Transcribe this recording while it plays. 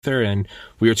and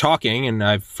we were talking, and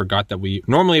I forgot that I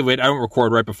don't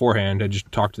record right beforehand. I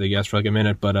just talk to the guest for like a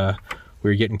minute, but we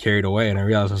were getting carried away, and I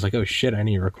realized I was like, oh shit, I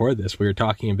need to record this. We were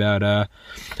talking about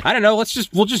I don't know,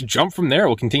 we'll just jump from there.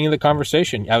 We'll continue the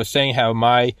conversation. I was saying how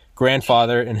my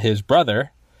grandfather and his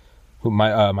brother, who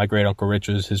my great uncle Rich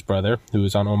was his brother, who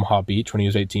was on Omaha Beach when he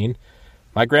was 18.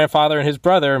 My grandfather and his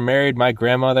brother married my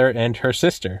grandmother and her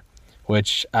sister,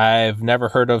 which I've never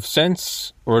heard of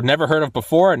since, or never heard of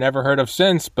before, never heard of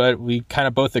since, but we kind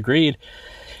of both agreed.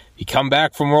 You come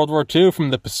back from World War II,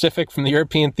 from the Pacific, from the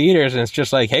European theaters, and it's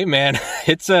just like, hey man,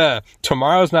 it's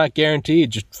tomorrow's not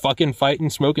guaranteed. Just fucking fighting,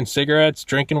 smoking cigarettes,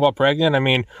 drinking while pregnant. I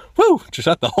mean, whoo, just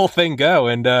let the whole thing go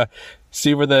and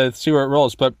see where it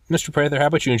rolls. But Mr. Prather, how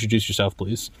about you introduce yourself,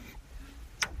 please?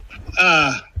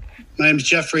 My name is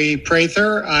Jeffrey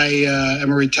Prather. I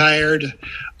am a retired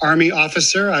Army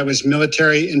officer. I was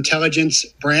military intelligence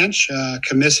branch,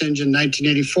 commissioned in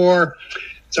 1984.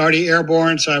 It's already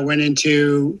airborne, so I went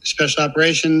into Special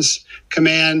Operations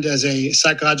Command as a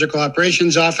psychological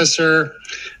operations officer,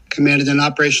 commanded an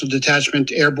operational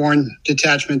detachment, airborne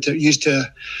detachment that used to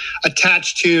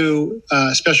attach to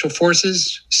Special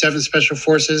Forces, 7th Special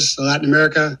Forces, Latin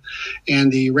America,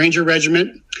 and the Ranger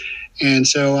Regiment. And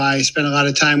so I spent a lot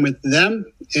of time with them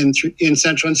in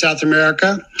Central and South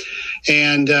America.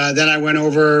 And then I went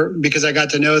over, because I got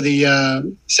to know the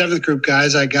 7th Group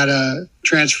guys, I got a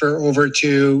transfer over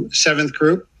to 7th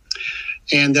Group.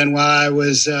 And then while I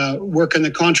was working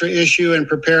the Contra issue and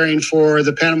preparing for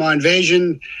the Panama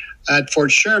invasion at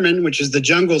Fort Sherman, which is the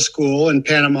jungle school in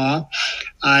Panama,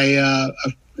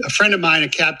 a friend of mine, a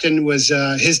captain,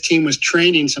 his team was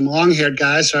training some long-haired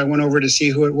guys, so I went over to see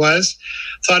who it was.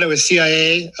 Thought it was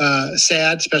CIA,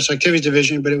 SAD, Special Activities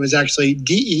Division, but it was actually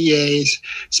DEA's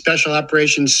Special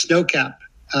Operations Snowcap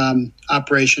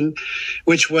operation,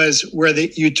 which was where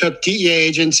you took DEA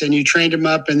agents and you trained them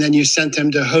up, and then you sent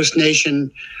them to host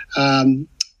nation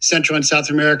Central and South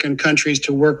American countries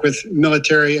to work with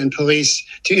military and police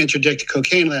to interdict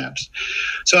cocaine labs.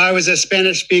 So I was a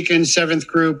Spanish-speaking 7th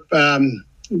Group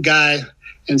guy,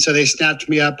 and so they snapped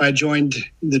me up. I joined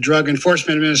the Drug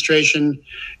Enforcement Administration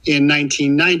in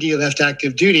 1990, left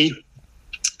active duty,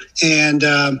 and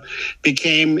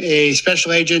became a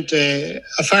special agent, a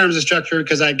firearms instructor,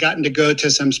 because I'd gotten to go to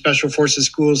some special forces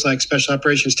schools like Special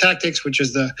Operations Tactics, which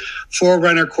is the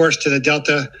forerunner course to the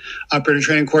Delta Operator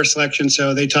Training Course selection.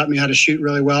 So they taught me how to shoot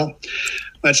really well.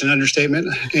 That's an understatement,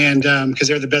 and because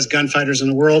they're the best gunfighters in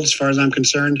the world, as far as I'm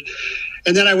concerned.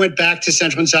 And then I went back to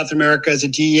Central and South America as a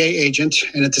DEA agent.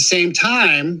 And at the same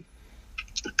time,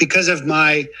 because of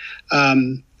my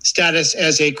status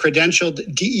as a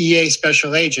credentialed DEA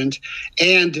special agent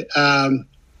and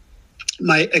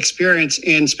my experience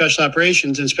in special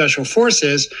operations and special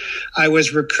forces, I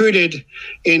was recruited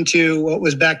into what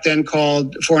was back then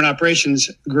called Foreign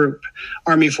Operations Group,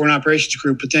 Army Foreign Operations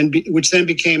Group, which then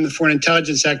became the Foreign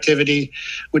Intelligence Activity,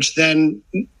 which then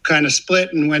kind of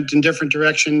split and went in different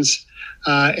directions.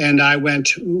 And I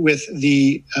went with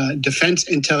the Defense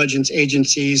Intelligence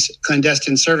Agency's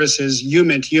Clandestine Services,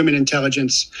 HUMINT, Human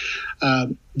Intelligence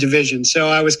Division. So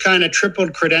I was kind of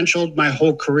tripled credentialed my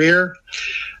whole career.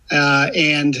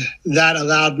 And that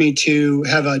allowed me to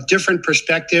have a different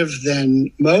perspective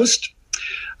than most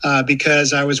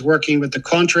because I was working with the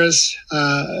Contras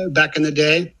back in the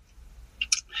day.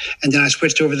 And then I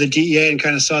switched over to the DEA and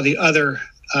kind of saw the other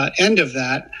end of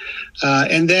that.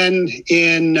 And then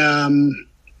in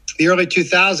the early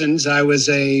 2000s, I was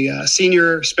a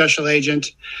senior special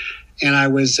agent, and I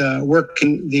was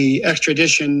working the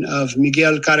extradition of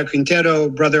Miguel Caro Quintero,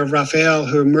 brother of Rafael,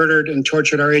 who murdered and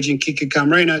tortured our agent Kiki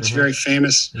Camarena. It's a very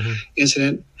famous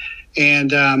incident.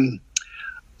 And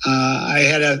I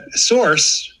had a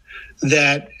source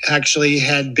that actually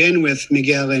had been with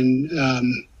Miguel and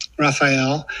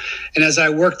Rafael. And as I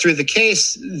worked through the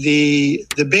case, the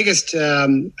biggest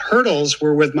hurdles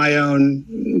were with my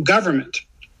own government.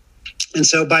 And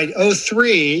so by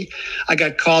 2003, I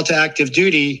got called to active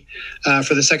duty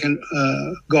for the second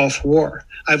Gulf War.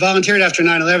 I volunteered after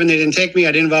 9/11. They didn't take me.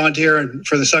 I didn't volunteer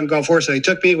for the second Gulf War, so they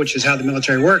took me, which is how the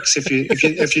military works. If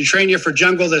you train you for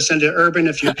jungle, they'll send you to urban.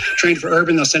 If you train for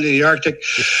urban, they'll send you to the Arctic.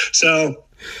 So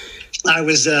I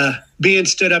was being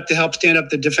stood up to help stand up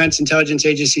the Defense Intelligence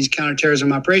Agency's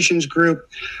Counterterrorism Operations Group.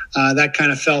 That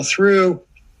kind of fell through.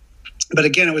 But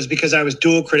again, it was because I was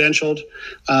dual credentialed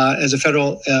as a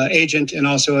federal agent and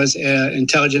also as an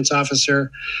intelligence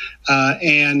officer.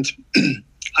 And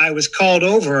I was called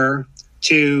over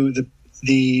to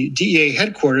the DEA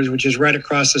headquarters, which is right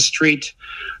across the street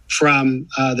from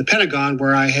the Pentagon,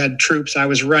 where I had troops. I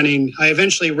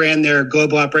eventually ran their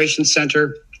Global Operations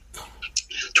Center,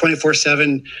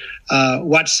 24/7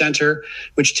 watch center,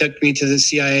 which took me to the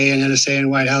CIA and NSA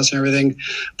and White House and everything.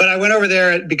 But I went over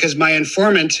there because my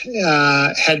informant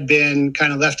had been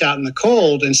kind of left out in the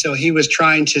cold. And so he was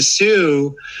trying to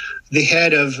sue the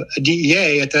head of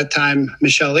DEA at that time,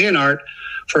 Michelle Leonhardt,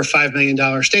 for a $5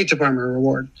 million State Department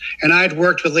reward. And I had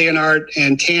worked with Leonhardt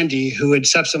and Tandy, who had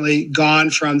subsequently gone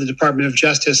from the Department of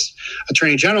Justice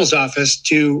Attorney General's office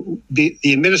to be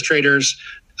the administrators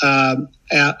of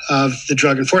the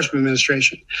Drug Enforcement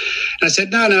Administration. And I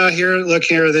said, no, here, look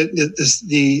here,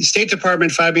 the State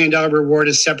Department $5 million reward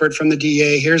is separate from the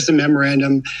DEA. Here's the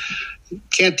memorandum.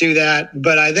 Can't do that.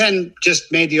 But I then just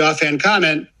made the offhand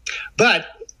comment, but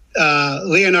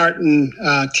Leonhardt and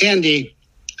Tandy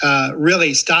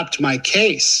really stopped my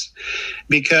case,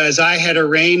 because I had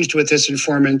arranged with this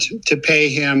informant to pay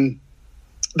him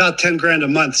about $10,000 a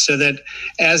month, so that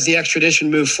as the extradition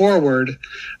moved forward,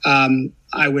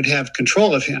 I would have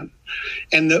control of him.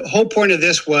 And the whole point of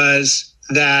this was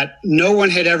that no one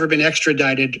had ever been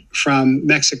extradited from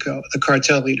Mexico, the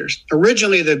cartel leaders.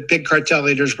 Originally, the big cartel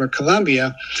leaders were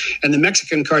Colombia, and the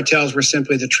Mexican cartels were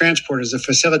simply the transporters, the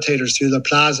facilitators through the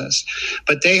plazas.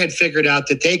 But they had figured out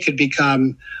that they could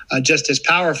become just as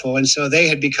powerful, and so they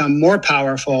had become more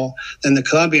powerful than the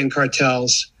Colombian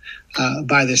cartels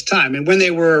by this time. And when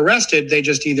they were arrested, they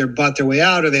just either bought their way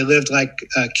out or they lived like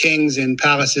kings in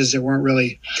palaces that weren't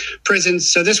really prisons.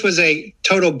 So this was a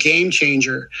total game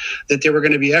changer that they were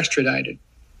going to be extradited.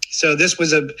 So this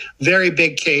was a very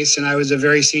big case, and I was a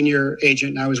very senior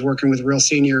agent, and I was working with real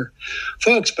senior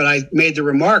folks. But I made the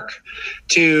remark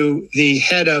to the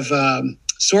head of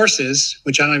sources,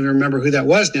 which I don't even remember who that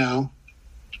was now.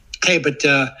 Hey, but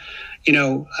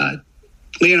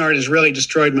Leonhardt has really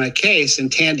destroyed my case,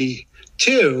 and Tandy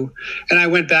too. And I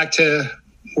went back to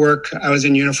work. I was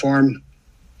in uniform,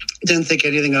 didn't think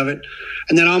anything of it.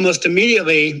 And then almost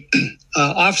immediately,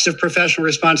 Office of Professional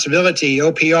Responsibility,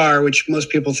 OPR, which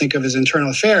most people think of as internal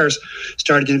affairs,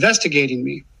 started investigating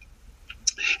me.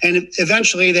 And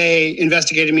eventually they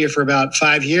investigated me for about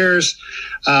 5 years.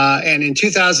 And in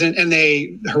 2000, and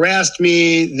they harassed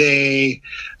me, they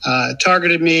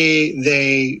targeted me,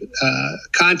 they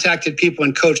contacted people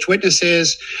and coached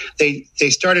witnesses. They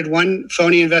started one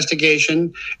phony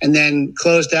investigation and then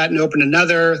closed that and opened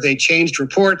another. They changed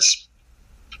reports,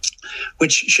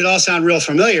 which should all sound real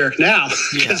familiar now,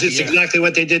 because it's exactly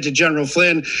what they did to General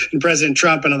Flynn and President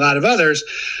Trump and a lot of others.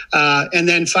 And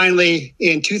then finally,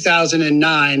 in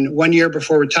 2009, 1 year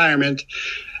before retirement,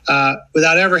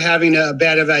 without ever having a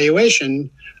bad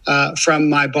evaluation from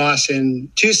my boss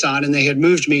in Tucson, and they had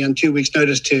moved me on 2 weeks'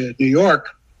 notice to New York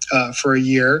for a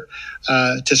year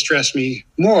to stress me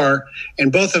more.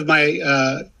 And both of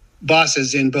my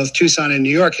bosses in both Tucson and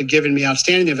New York had given me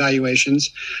outstanding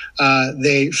evaluations.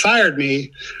 They fired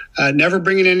me, never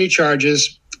bringing any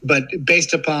charges, but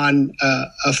based upon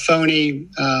a phony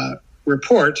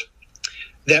report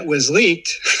that was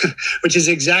leaked, which is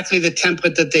exactly the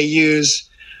template that they use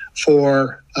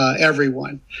for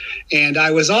everyone. And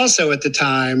I was also at the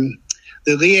time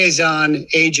the liaison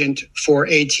agent for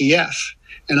ATF.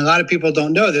 And a lot of people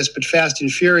don't know this, but Fast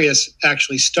and Furious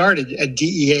actually started at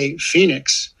DEA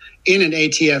Phoenix in an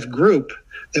ATF group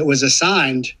that was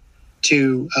assigned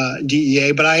to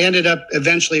DEA. But I ended up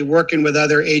eventually working with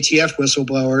other ATF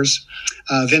whistleblowers,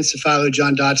 Vince Cefalu,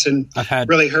 John Dotson,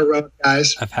 really heroic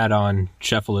guys. I've had on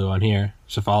Cefalu on here,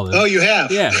 Cefalu. Oh, you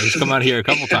have? Yeah, he's come on here a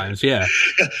couple times, yeah.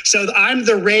 So I'm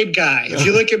the raid guy. If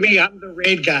you look at me, I'm the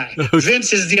raid guy.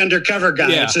 Vince is the undercover guy.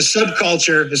 Yeah. It's a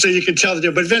subculture, so you can tell the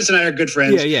difference. But Vince and I are good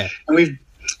friends. Yeah. And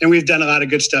we've done a lot of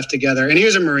good stuff together. And he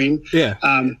was a Marine.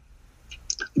 Yeah.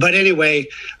 But anyway,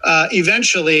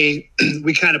 eventually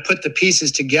we kind of put the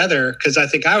pieces together, because I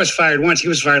think I was fired once. He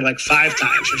was fired like 5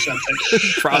 times or something.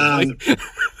 Probably.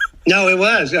 No, it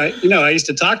was. I used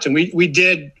to talk to him. We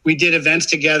did events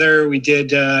together. We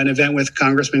did an event with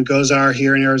Congressman Gozar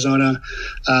here in Arizona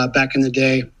back in the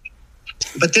day.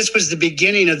 But this was the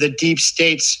beginning of the deep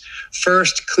state's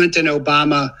first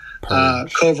Clinton-Obama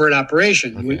covert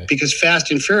operation, because Fast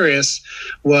and Furious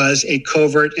was a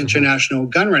covert international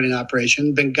gun running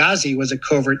operation. Benghazi was a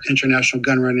covert international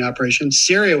gun running operation.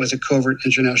 Syria was a covert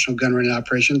international gun running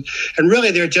operation. And really,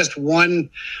 they're just one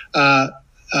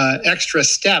extra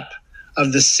step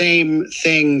of the same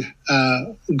thing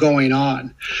going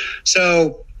on.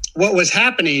 So what was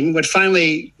happening, what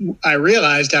finally I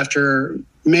realized after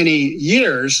many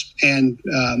years and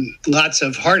lots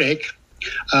of heartache,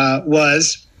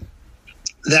 was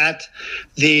that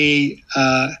the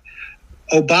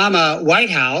Obama White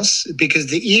House, because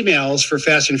the emails for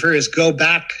Fast and Furious go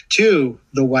back to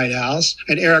the White House,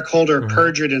 and Eric Holder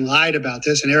perjured and lied about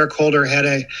this. And Eric Holder I had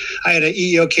an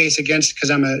EEO case against, because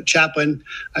I'm a chaplain.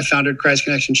 I founded Christ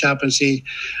Connection Chaplaincy.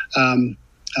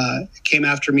 Came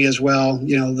after me as well.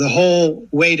 The whole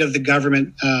weight of the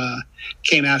government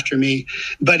came after me.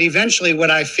 But eventually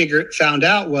what I found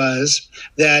out was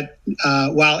that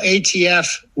while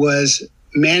ATF was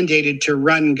mandated to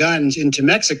run guns into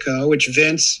Mexico, which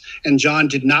Vince and John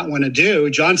did not want to do.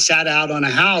 John sat out on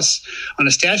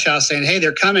a stash house saying, hey,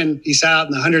 they're coming. He sat out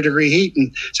in the 100-degree heat.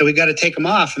 And so we got to take them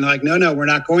off. And they're like, no, we're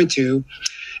not going to.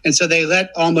 And so they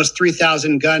let almost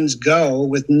 3,000 guns go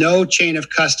with no chain of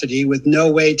custody, with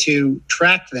no way to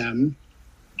track them.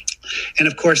 And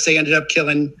of course, they ended up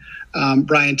killing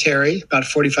Brian Terry, about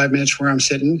 45 minutes from where I'm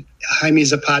sitting, Jaime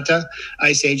Zapata,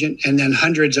 ICE agent, and then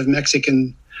hundreds of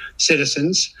Mexican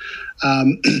citizens.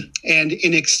 And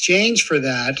in exchange for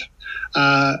that,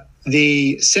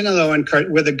 the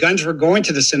Sinaloan where the guns were going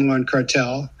to the Sinaloan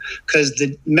cartel, because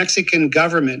the Mexican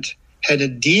government had a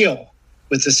deal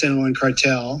with the Sinaloan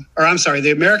cartel,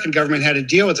 the American government had a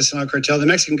deal with the Sinaloa cartel. The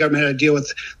Mexican government had a deal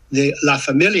with the La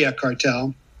Familia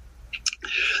cartel.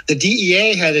 The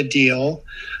DEA had a deal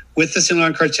with the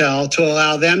Sinaloan cartel to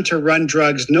allow them to run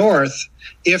drugs north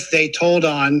if they told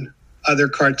on other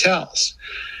cartels.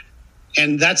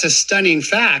 And that's a stunning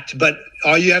fact, but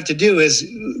all you have to do is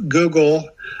Google,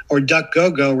 or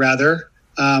DuckGoGo rather,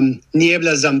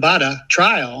 Niebla Zambada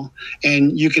trial,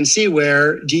 and you can see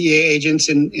where DEA agents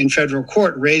in federal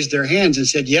court raised their hands and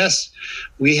said, yes,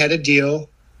 we had a deal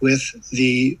with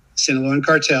the Sinaloan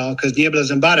cartel, because Niebla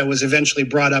Zambada was eventually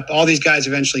brought up. All these guys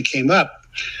eventually came up.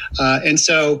 And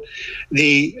so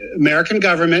the American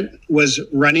government was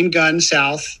running guns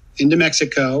south into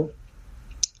Mexico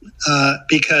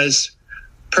because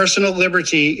personal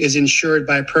liberty is ensured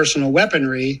by personal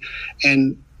weaponry,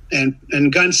 and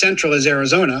Gun Central is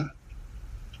Arizona.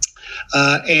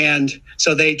 And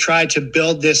so they tried to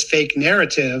build this fake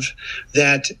narrative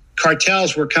that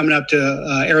cartels were coming up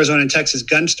to Arizona and Texas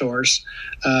gun stores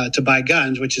to buy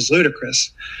guns, which is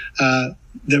ludicrous.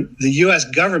 The U.S.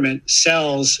 government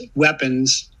sells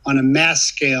weapons on a mass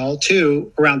scale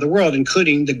to around the world,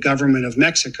 including the government of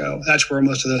Mexico. That's where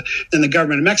most of then the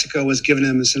government of Mexico was giving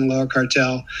them the Sinaloa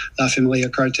cartel, La Familia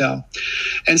cartel.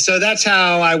 And so that's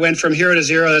how I went from hero to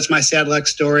zero. That's my sad luck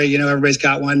story. Everybody's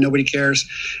got one. Nobody cares.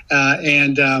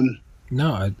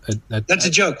 No, that's a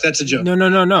joke. That's a joke. No.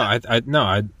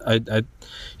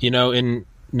 In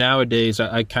nowadays,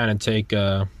 I kind of take,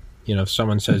 if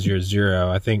someone says you're zero,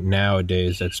 I think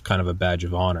nowadays that's kind of a badge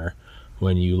of honor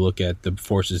when you look at the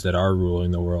forces that are ruling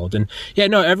the world. And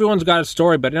everyone's got a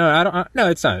story, but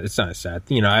it's not sad.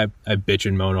 I bitch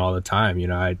and moan all the time.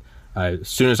 I as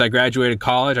soon as I graduated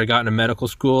college, I got into medical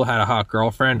school, had a hot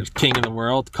girlfriend, was king of the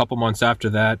world. A couple months after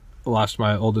that, lost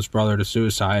my oldest brother to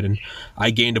suicide, and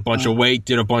I gained a bunch of weight,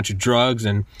 did a bunch of drugs,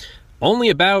 and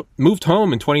moved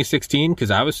home in 2016 because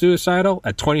I was suicidal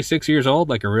at 26 years old,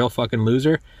 like a real fucking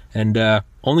loser. And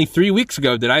only 3 weeks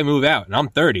ago did I move out, and I'm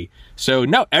 30. So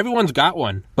no, everyone's got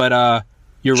one, but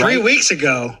you're right. 3 weeks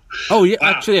ago. Oh yeah, wow.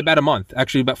 Actually about a month.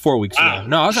 Actually about 4 weeks ago.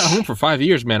 No, I was at home for 5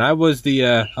 years, man. I was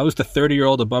the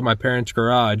 30-year-old above my parents'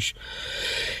 garage,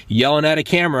 yelling at a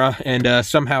camera, and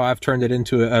somehow I've turned it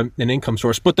into an income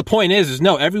source. But the point is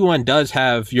no, everyone does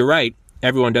have. You're right.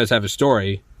 Everyone does have a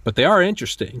story, but they are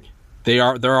interesting.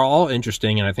 They're all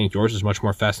interesting, and I think yours is much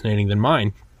more fascinating than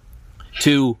mine.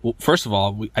 First of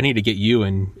all, I need to get you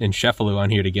and Sheffalu on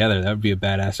here together. That would be a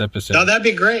badass episode. Oh, that'd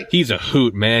be great. He's a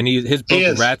hoot, man. His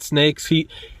book Rat Snakes.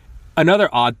 Another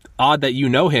odd that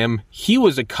him. He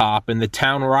was a cop in the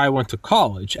town where I went to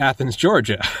college, Athens,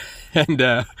 Georgia,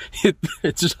 and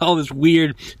it's just all this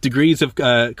weird degrees of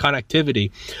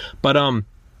connectivity. But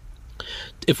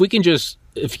if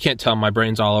you can't tell, my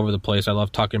brain's all over the place. I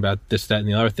love talking about this, that, and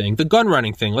the other thing. The gun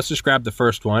running thing, let's just grab the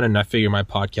first one, and I figure my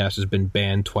podcast has been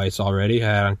banned twice already. I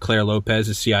had on Claire Lopez,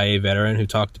 a CIA veteran, who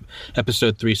talked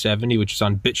episode 370, which is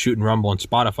on BitChute and Rumble and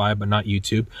Spotify, but not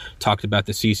YouTube, talked about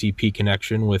the CCP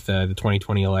connection with the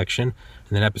 2020 election.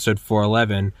 And then episode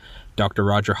 411, Dr.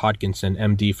 Roger Hodgkinson,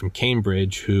 MD from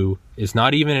Cambridge, who is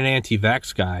not even an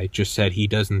anti-vax guy, just said he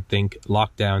doesn't think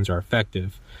lockdowns are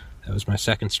effective. That was my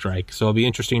second strike. So it'll be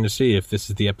interesting to see if this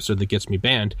is the episode that gets me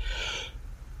banned.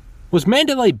 Was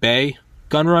Mandalay Bay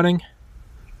gun running?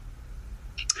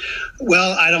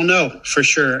 Well, I don't know for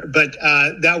sure, but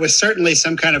that was certainly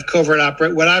some kind of covert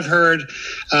operation. What I've heard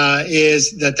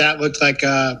is that looked like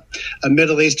a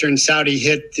Middle Eastern Saudi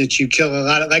hit that you kill a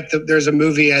lot of. There's a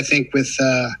movie I think with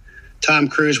Tom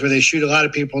Cruise, where they shoot a lot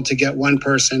of people to get one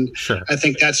person. Sure. I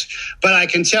think but I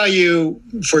can tell you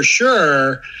for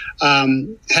sure,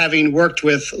 having worked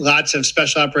with lots of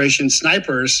special operations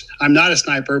snipers, I'm not a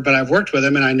sniper, but I've worked with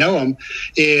them and I know them,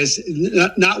 is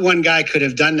not one guy could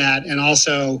have done that. And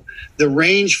also the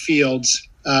range fields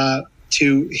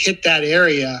to hit that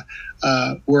area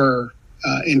were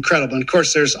incredible. And of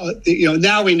course, there's,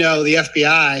 now we know the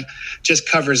FBI just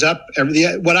covers up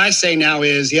everything. What I say now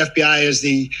is the FBI is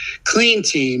the clean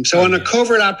team. So on a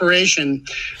covert operation,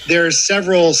 there's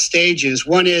several stages.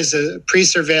 One is a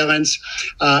pre-surveillance,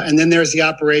 and then there's the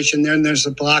operation, then there's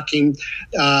the blocking,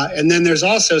 and then there's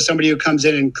also somebody who comes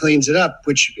in and cleans it up,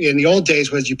 which in the old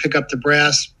days was you pick up the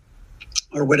brass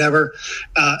or whatever.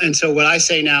 And so what I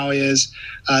say now is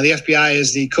the FBI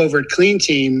is the covert clean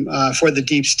team for the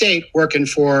deep state, working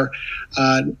for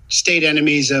state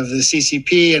enemies of the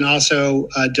CCP and also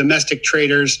domestic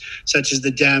traitors such as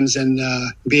the Dems and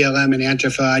BLM and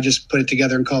Antifa. I just put it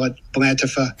together and call it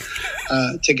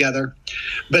Blantifa together.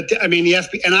 But I mean, the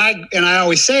FBI, and I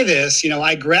always say this,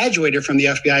 I graduated from the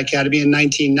FBI Academy in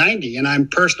 1990, and I'm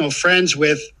personal friends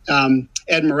with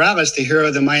Ed Morales, the hero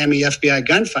of the Miami FBI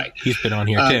gunfight. He's been on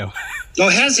here too. Oh,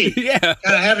 has he? Yeah. God,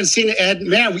 I haven't seen Ed.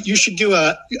 Man, you should do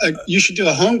a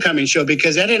homecoming show,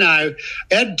 because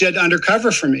Ed did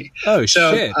undercover for me. Oh,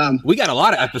 so, shit. We got a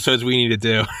lot of episodes we need to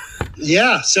do.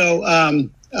 Yeah. So,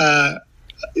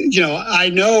 I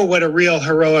know what a real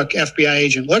heroic FBI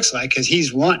agent looks like because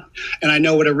he's one. And I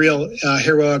know what a real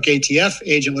heroic ATF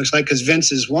agent looks like because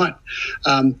Vince is one.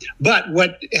 But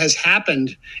what has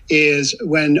happened is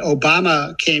when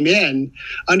Obama came in,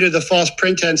 under the false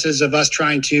pretenses of us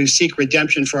trying to seek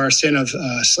redemption for our sin of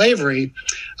slavery,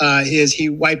 is he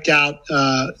wiped out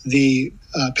the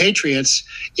patriots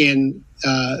in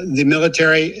the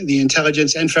military, the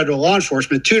intelligence, and federal law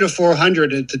enforcement, 200 to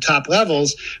 400 at the top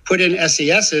levels, put in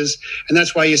SESs, and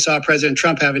that's why you saw President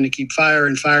Trump having to keep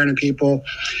firing people.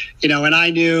 And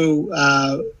I knew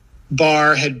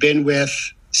Barr had been with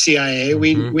CIA.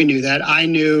 We knew that. I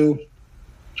knew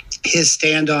his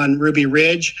stand on Ruby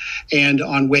Ridge and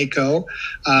on Waco.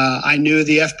 I knew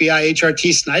the FBI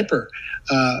HRT sniper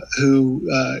who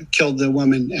killed the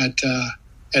woman at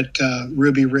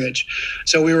Ruby Ridge.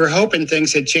 So we were hoping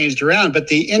things had changed around, but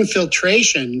the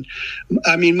infiltration,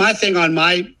 I mean, my thing on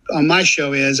my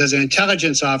show is, as an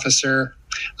intelligence officer,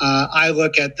 I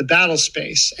look at the battle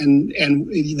space, and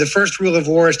the first rule of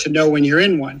war is to know when you're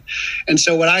in one. And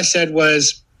so what I said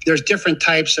was, there's different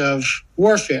types of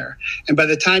warfare. And by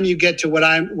the time you get to what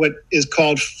is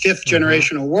called fifth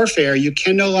generational warfare, you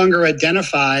can no longer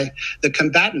identify the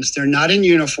combatants. They're not in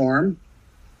uniform.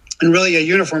 And really, a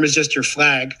uniform is just your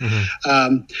flag.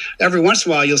 Every once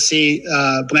in a while, you'll see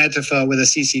Blantifa with a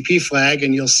CCP flag,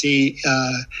 and you'll see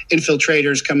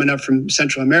infiltrators coming up from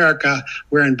Central America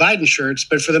wearing Biden shirts.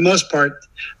 But for the most part,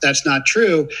 that's not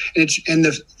true. And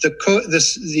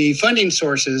the funding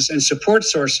sources and support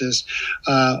sources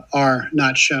are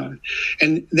not shown.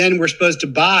 And then we're supposed to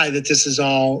buy that this is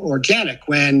all organic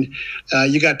when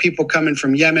you got people coming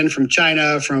from Yemen, from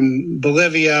China, from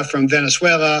Bolivia, from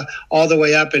Venezuela, all the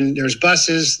way up. And there's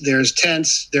buses, there's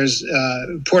tents, there's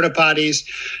porta potties.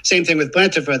 Same thing with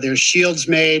Blantifa. There's shields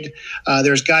made.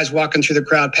 There's guys walking through the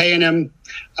crowd paying them.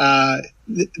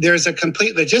 There's a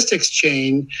complete logistics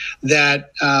chain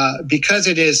that because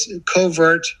it is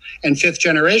covert and fifth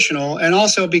generational, and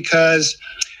also because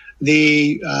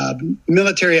the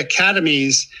military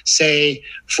academies say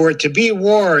for it to be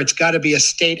war, it's got to be a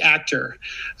state actor.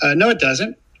 No, it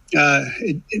doesn't.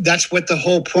 That's what the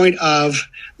whole point of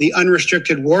the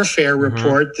unrestricted warfare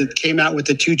report that came out with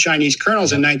the two Chinese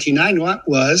colonels in 1990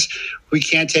 was. We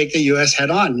can't take the U.S.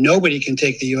 head on. Nobody can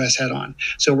take the U.S. head on.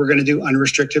 So we're going to do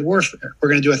unrestricted warfare. We're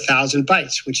going to do 1,000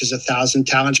 bites, which is 1,000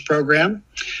 talents program,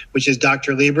 which is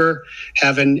Dr. Lieber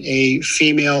having a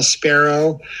female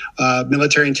Sparrow,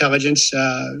 military intelligence,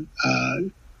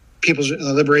 People's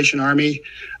Liberation Army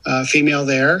female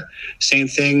there. Same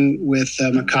thing with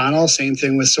McConnell. Same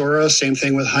thing with Soros. Same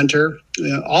thing with Hunter.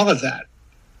 All of that.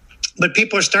 But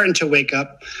people are starting to wake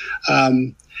up.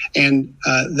 And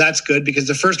that's good because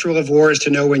the first rule of war is to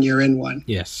know when you're in one.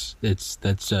 Yes, that's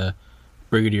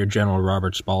Brigadier General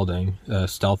Robert Spalding,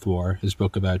 Stealth War, his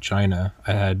book about China.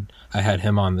 I had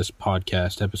him on this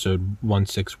podcast, episode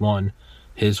 161.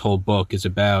 His whole book is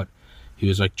about, he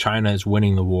was like, China is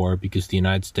winning the war because the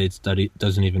United States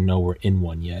doesn't even know we're in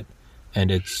one yet. And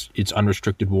it's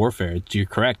unrestricted warfare. You're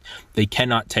correct. They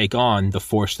cannot take on the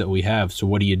force that we have. So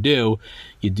what do?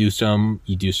 You do some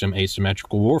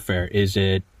asymmetrical warfare. Is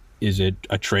it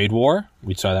a trade war?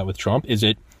 We saw that with Trump.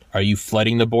 Are you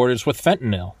flooding the borders with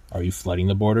fentanyl? Are you flooding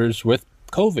the borders with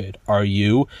COVID? Are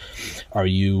you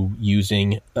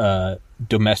using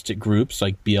domestic groups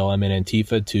like BLM and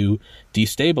Antifa to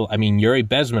destabilize? I mean, Yuri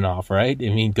Bezmenov, right? I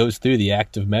mean, goes through the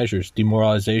active measures: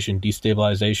 demoralization,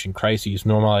 destabilization, crises,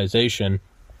 normalization.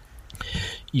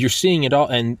 You're seeing it all,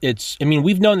 and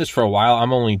we've known this for a while.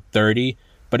 I'm only 30,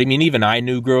 but I mean, even I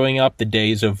knew growing up the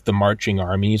days of the marching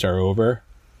armies are over,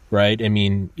 right? I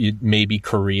mean, maybe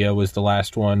Korea was the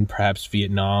last one, perhaps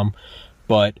Vietnam,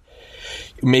 but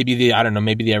maybe the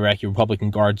Iraqi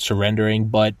Republican Guard surrendering,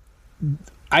 but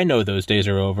I know those days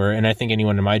are over, and I think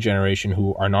anyone in my generation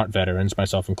who are not veterans,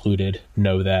 myself included,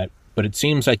 know that. But it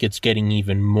seems like it's getting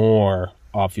even more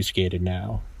obfuscated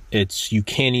now. You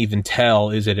can't even tell,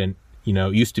 is it it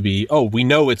used to be, oh, we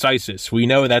know it's ISIS. We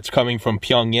know that's coming from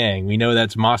Pyongyang. We know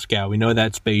that's Moscow. We know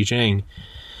that's Beijing.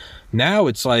 Now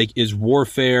it's like, is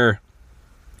warfare,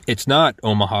 it's not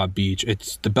Omaha Beach.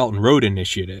 It's the Belt and Road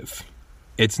Initiative.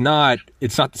 It's not the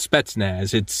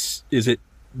Spetsnaz. Is it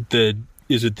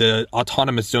the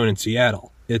autonomous zone in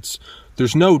Seattle?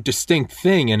 There's no distinct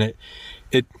thing, and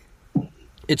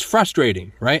it's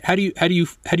frustrating, right? How do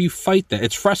you fight that?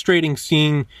 It's frustrating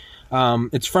seeing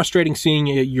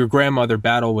your grandmother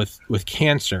battle with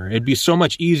cancer. It'd be so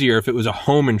much easier if it was a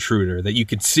home intruder that you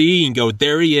could see and go,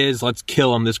 there he is, let's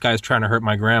kill him. This guy's trying to hurt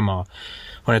my grandma.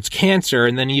 When it's cancer,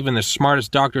 and then even the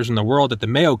smartest doctors in the world at the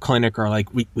Mayo Clinic are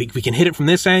like, we can hit it from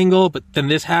this angle, but then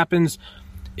this happens.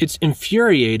 It's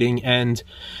infuriating. And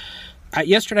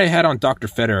yesterday I had on Dr.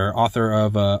 Prather, author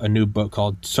of a new book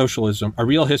called Socialism, A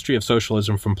Real History of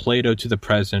Socialism from Plato to the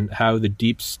Present, How the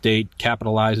Deep State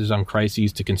Capitalizes on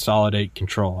Crises to Consolidate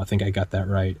Control. I think I got that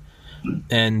right.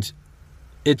 And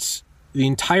the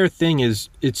entire thing it's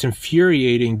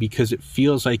infuriating because it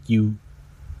feels like you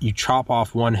chop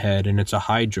off one head and it's a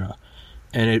hydra.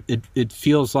 And it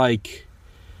feels like,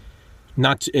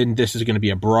 and this is going to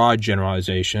be a broad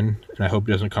generalization, and I hope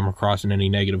it doesn't come across in any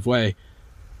negative way.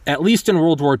 At least in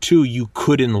World War II, you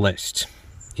could enlist.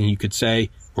 And you could say,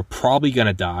 we're probably going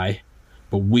to die,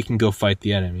 but we can go fight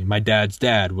the enemy. My dad's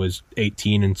dad was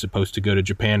 18 and supposed to go to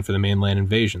Japan for the mainland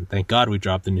invasion. Thank God we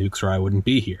dropped the nukes or I wouldn't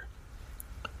be here.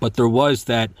 But there was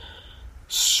that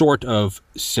sort of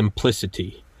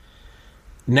simplicity.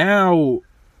 Now,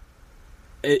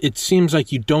 it seems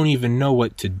like you don't even know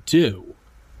what to do.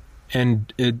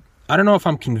 And I don't know if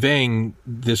I'm conveying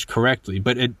this correctly,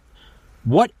 but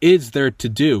what is there to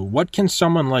do? What can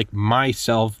someone like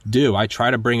myself do? I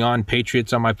try to bring on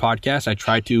patriots on my podcast. I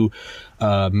try to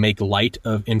make light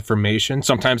of information.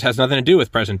 Sometimes has nothing to do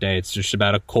with present day. It's just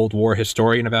about a Cold War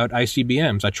historian about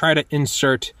ICBMs. I try to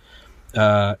insert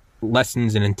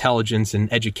lessons in intelligence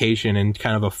and education in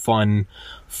kind of a fun,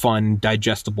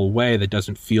 digestible way that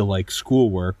doesn't feel like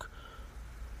schoolwork.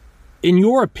 In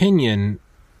your opinion,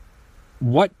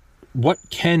 what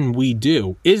can we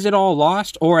do? Is it all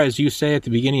lost? Or as you say at the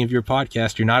beginning of your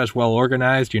podcast, you're not as well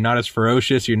organized, you're not as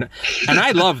ferocious, and I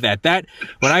love that. That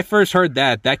when I first heard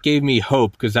that gave me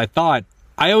hope, because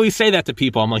I always say that to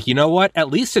people. I'm like, you know what? At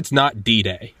least it's not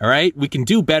D-Day. All right. We can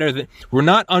do better we're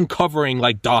not uncovering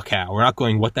like Dachau. We're not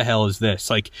going, what the hell is this?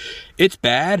 Like, it's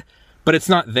bad, but it's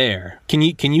not there. Can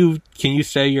you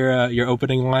say your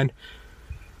opening line?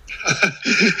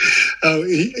 Oh,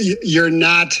 your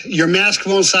mask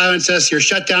won't silence us. Your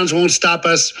shutdowns won't stop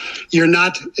us. You're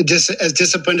not as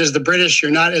disciplined as the British.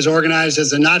 You're not as organized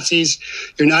as the Nazis.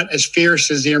 You're not as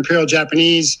fierce as the Imperial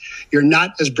Japanese. You're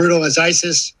not as brutal as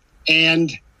ISIS.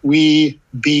 And we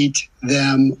beat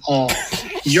them all.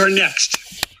 You're next.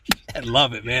 I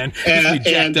love it, man.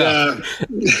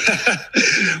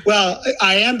 Well,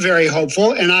 I am very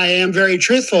hopeful and I am very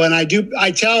truthful. And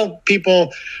I tell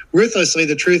people ruthlessly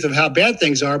the truth of how bad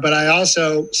things are. But I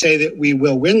also say that we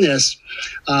will win this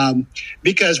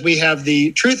because we have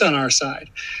the truth on our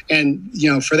side. And,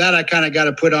 for that, I kind of got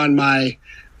to put on my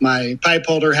pipe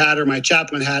holder hat or my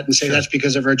chaplain hat and say That's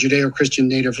because of our Judeo-Christian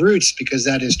native roots, because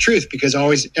that is truth, because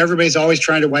everybody's always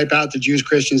trying to wipe out the Jews,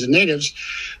 Christians, and natives.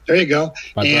 There you go.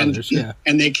 And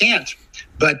they can't.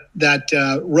 But that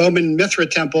Roman Mithra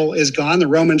temple is gone. The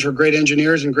Romans were great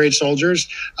engineers and great soldiers.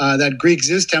 That Greek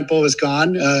Zeus temple is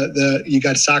gone. You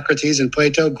got Socrates and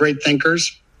Plato, great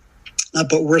thinkers.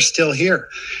 But we're still here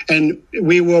and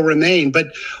we will remain. But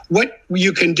what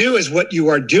you can do is what you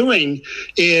are doing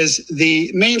is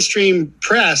the mainstream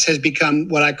press has become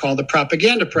what I call the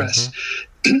propaganda press.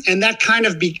 Mm-hmm. And that kind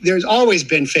of there's always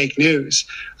been fake news.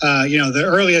 The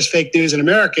earliest fake news in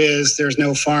America is there's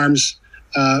no farms,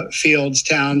 fields,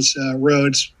 towns,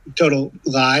 roads, total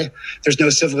lie. There's no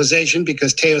civilization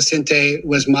because teosinte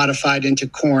was modified into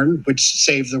corn, which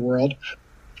saved the world.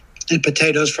 and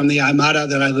potatoes from the Aymara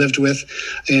that I lived with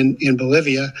in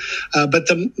Bolivia. But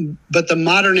the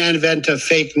modern advent of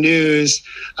fake news,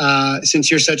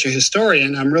 since you're such a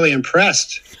historian, I'm really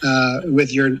impressed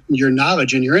with your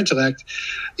knowledge and your intellect,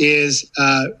 is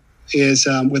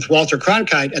with Walter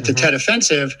Cronkite at the Tet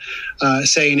Offensive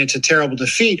saying it's a terrible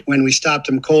defeat when we stopped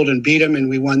them cold and beat them, and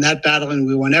we won that battle and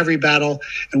we won every battle,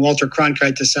 and Walter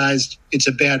Cronkite decides it's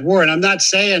a bad war. And I'm not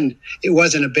saying it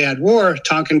wasn't a bad war.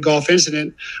 Tonkin Gulf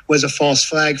incident was a false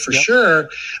flag for sure,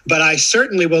 but I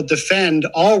certainly will defend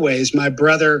always my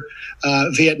brother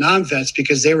Vietnam vets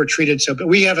because they were treated so. But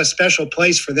we have a special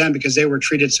place for them because they were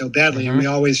treated so badly, and we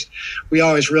always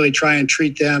really try and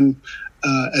treat them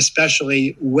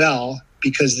especially well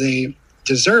because they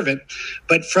deserve it.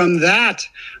 But from that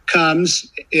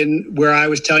comes in where I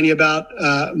was telling you about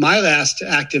my last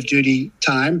active duty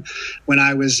time when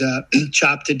I was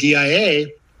chopped to DIA,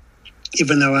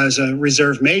 even though I was a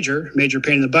reserve major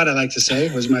pain in the butt, I like to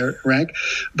say, was my rank.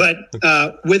 But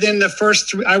within the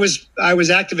first I was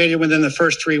activated within the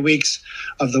first 3 weeks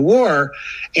of the war,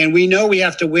 and we know we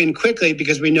have to win quickly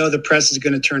because we know the press is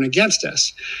going to turn against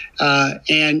us.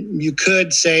 And you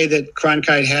could say that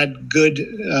Cronkite had good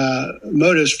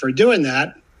motives for doing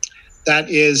that. That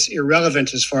is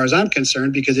irrelevant as far as I'm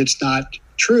concerned because it's not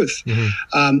truth.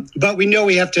 But we know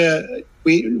we have to.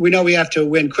 We know we have to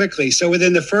win quickly. So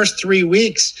within the first 3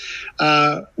 weeks,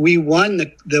 we won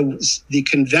the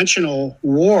conventional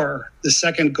war, the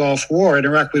second Gulf War in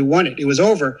Iraq. We won it. It was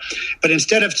over. But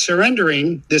instead of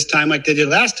surrendering this time like they did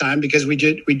last time, because we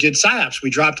did PSYOPs,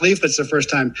 we dropped leaflets the first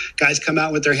time. Guys come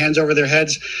out with their hands over their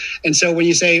heads. And so when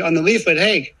you say on the leaflet,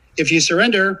 hey, if you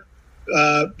surrender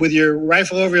with your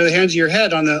rifle over the hands of your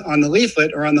head on the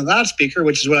leaflet or on the loudspeaker,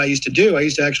 which is what I used to do. I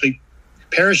used to actually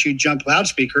parachute jump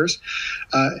loudspeakers,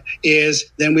 is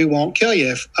then we won't kill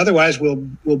you. Otherwise, we'll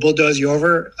bulldoze you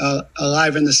over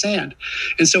alive in the sand.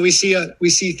 And so we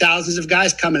see thousands of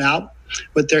guys coming out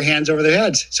with their hands over their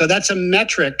heads. So that's a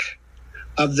metric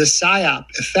of the PSYOP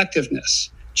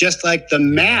effectiveness, just like the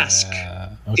mask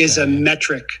is a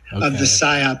metric of the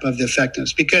PSYOP of the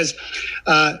effectiveness. Because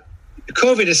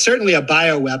COVID is certainly a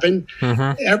bioweapon.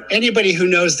 Anybody who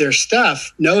knows their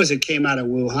stuff knows it came out of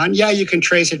Wuhan. Yeah, you can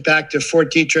trace it back to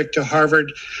Fort Detrick, to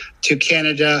Harvard, to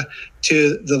Canada,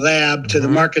 to the lab, to the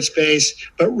market space.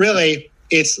 But really,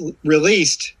 it's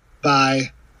released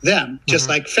by them. Just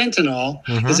like fentanyl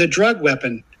is a drug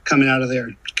weapon coming out of there.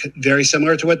 Very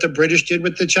similar to what the British did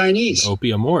with the Chinese.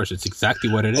 Opium wars. It's exactly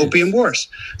what it is. Opium wars.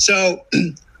 So,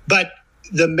 but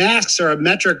the masks are a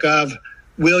metric of,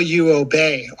 will you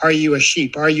obey? Are you a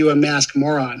sheep? Are you a mask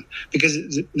moron?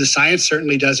 Because the science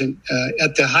certainly doesn't.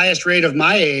 At the highest rate of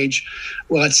my age,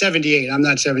 well, at 78, I'm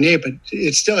not 78, but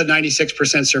it's still a 96%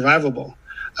 survivable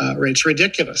rate. It's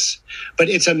ridiculous. But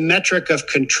it's a metric of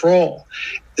control.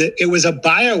 It was a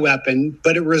bioweapon,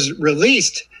 but it was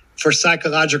released for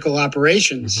psychological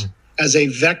operations as a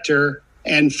vector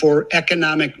and for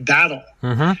economic battle.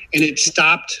 And it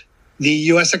stopped the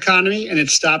U.S. economy and it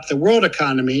stopped the world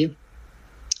economy.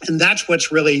 And that's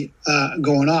what's really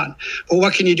going on. But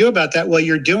what can you do about that? Well,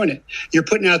 you're doing it. You're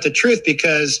putting out the truth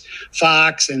because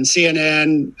Fox and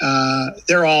CNN,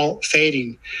 they're all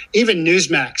fading. Even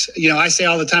Newsmax. I say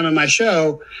all the time on my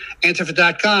show,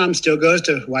 Antifa.com still goes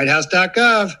to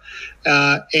whitehouse.gov.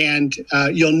 And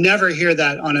you'll never hear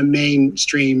that on a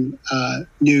mainstream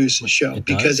news show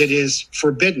because it is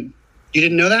forbidden. You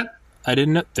didn't know that? I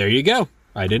didn't know. There you go.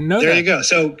 I didn't know that. There you go.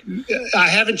 So I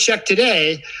haven't checked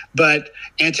today, but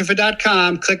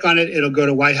Antifa.com, click on it, it'll go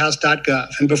to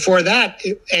whitehouse.gov. And before that,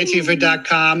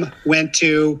 Antifa.com went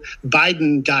to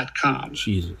Biden.com.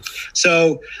 Jesus.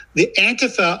 So the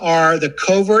Antifa are the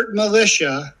covert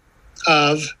militia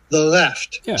of the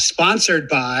left, sponsored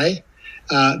by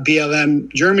BLM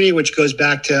Germany, which goes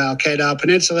back to Al-Qaeda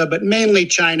Peninsula, but mainly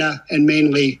China and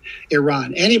mainly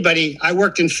Iran. I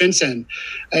worked in FinCEN,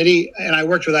 and I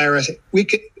worked with IRS.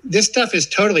 This stuff is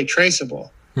totally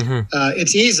traceable.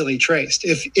 It's easily traced.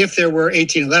 If there were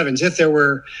 1811s, if there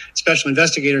were special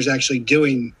investigators actually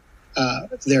doing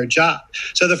their job.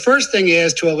 So the first thing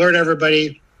is to alert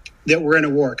everybody that we're in a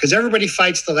war, because everybody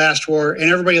fights the last war and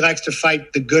everybody likes to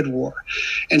fight the good war.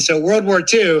 And so World War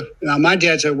II, now my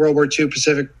dad's a World War II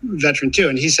Pacific veteran too,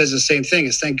 and he says the same thing,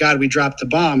 is thank God we dropped the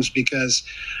bombs because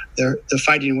the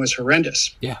fighting was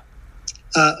horrendous. Yeah.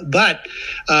 But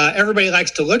everybody likes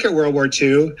to look at World War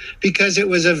II because it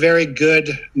was a very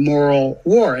good moral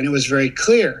war and it was very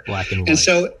clear. Black and white. And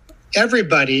so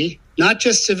everybody, not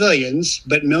just civilians,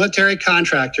 but military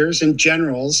contractors and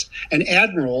generals and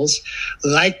admirals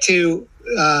like to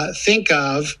think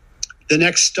of the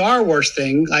next Star Wars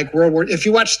thing, like World War. If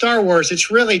you watch Star Wars,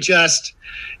 it's really just,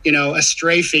 a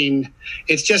strafing.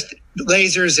 It's just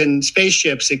lasers and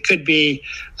spaceships. It could be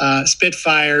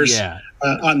Spitfires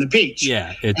on the beach.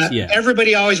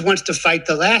 Everybody always wants to fight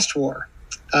the last war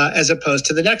as opposed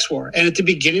to the next war. And at the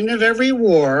beginning of every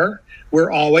war,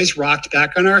 we're always rocked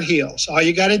back on our heels. All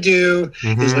you got to do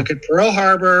is look at Pearl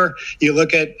Harbor. You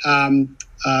look at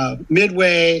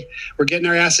Midway. We're getting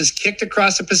our asses kicked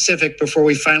across the Pacific before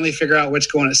we finally figure out what's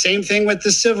going on. Same thing with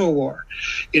the Civil War.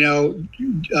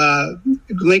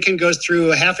 Lincoln goes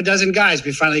through a half a dozen guys.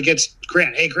 We finally get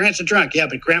Grant. Hey, Grant's a drunk. Yeah,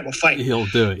 but Grant will fight. He'll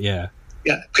do it, yeah.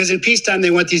 Yeah, because in peacetime,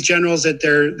 they want these generals that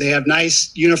they have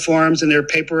nice uniforms and their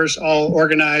papers all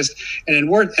organized. And in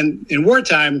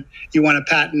wartime, you want a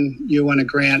Patton, you want a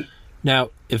Grant. Now,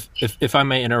 if I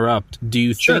may interrupt, do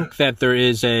you think that there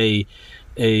is I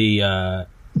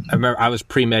remember I was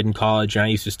pre-med in college and I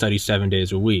used to study 7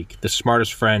 days a week. The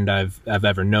smartest friend I've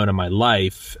ever known in my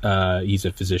life, he's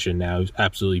a physician now, he's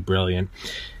absolutely brilliant.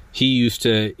 He used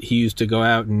to go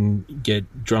out and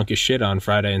get drunk as shit on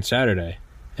Friday and Saturday.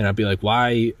 And I'd be like,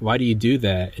 why do you do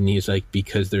that? And he's like,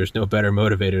 because there's no better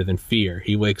motivator than fear.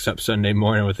 He wakes up Sunday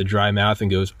morning with a dry mouth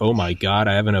and goes, oh my God,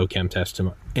 I have an OChem test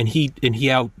tomorrow. And he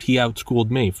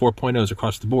outschooled me, 4.0s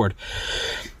across the board.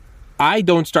 I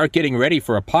don't start getting ready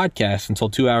for a podcast until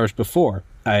 2 hours before.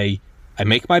 I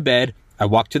make my bed, I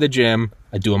walk to the gym,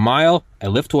 I do a mile, I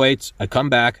lift weights, I come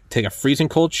back, take a freezing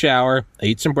cold shower, I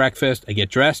eat some breakfast, I get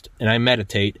dressed, and I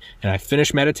meditate. And I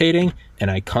finish meditating, and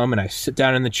I come and I sit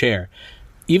down in the chair.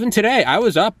 Even today, I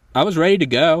was up, I was ready to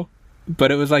go,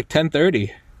 but it was like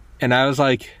 10:30, and I was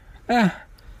like, and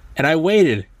I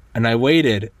waited, and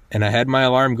I had my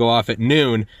alarm go off at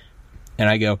noon, and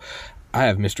I go, I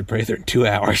have Mr. Prather in 2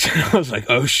 hours. And I was like,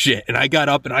 oh shit, and I got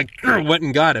up and I went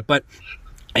and got it, but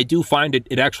I do find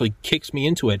it actually kicks me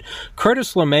into it.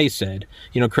 Curtis LeMay said,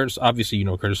 Curtis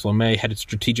LeMay headed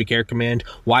Strategic Air Command.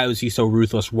 Why was he so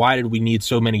ruthless? Why did we need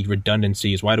so many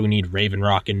redundancies? Why do we need Raven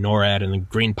Rock and NORAD and the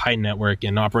Green Pine Network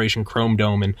and Operation Chrome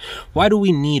Dome? And why do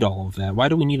we need all of that? Why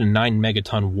do we need a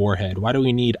 9-megaton warhead? Why do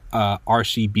we need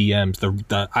RCBMs,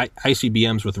 the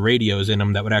ICBMs with radios in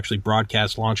them that would actually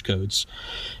broadcast launch codes?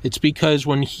 It's because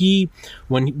when his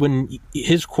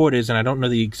quote is, and I don't know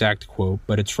the exact quote,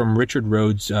 but it's from Richard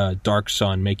Rhodes' Dark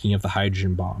Sun, Making of the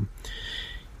Hydrogen Bomb.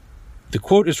 The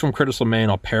quote is from Curtis LeMay, and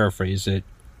I'll paraphrase it.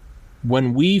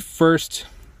 When we first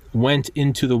went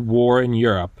into the war in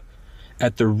Europe,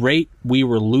 at the rate we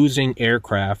were losing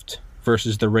aircraft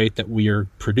versus the rate that we are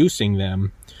producing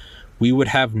them, we would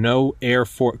have no air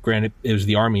force. Granted, it was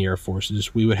the Army Air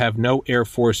Forces. We would have no air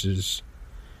forces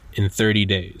in 30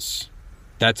 days.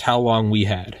 That's how long we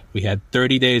had. We had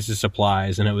 30 days of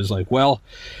supplies, and it was like, well,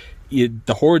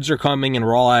 the hordes are coming and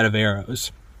we're all out of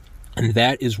arrows. And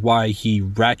that is why he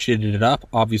ratcheted it up.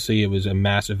 Obviously, it was a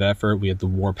massive effort. We had the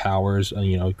war powers,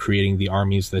 creating the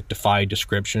armies that defy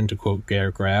description, to quote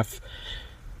Garrett Graff.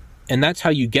 And that's how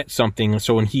you get something.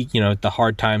 So when he, the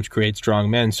hard times create strong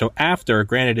men. So after,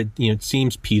 granted, it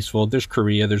seems peaceful. There's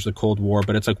Korea, there's the Cold War,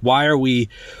 but it's like, why is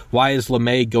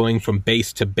LeMay going from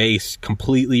base to base,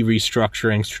 completely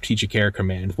restructuring Strategic Air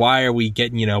Command? Why are we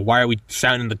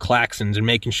sounding the klaxons and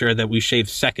making sure that we shave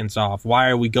seconds off? Why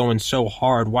are we going so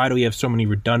hard? Why do we have so many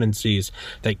redundancies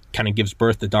that kind of gives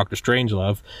birth to Dr.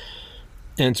 Strangelove?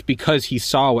 And it's because he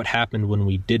saw what happened when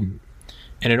we didn't.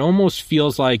 And it almost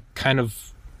feels like kind of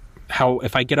how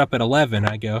if I get up at 11,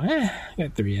 I go, I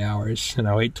got 3 hours, and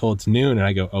I wait till it's noon, and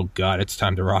I go, oh God, it's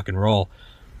time to rock and roll.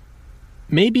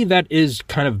 Maybe that is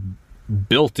kind of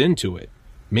built into it.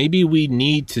 Maybe we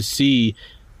need to see,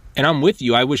 and I'm with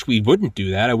you, I wish we wouldn't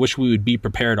do that. I wish we would be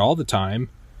prepared all the time,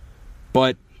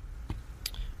 but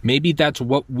maybe that's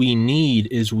what we need,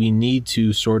 is we need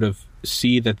to sort of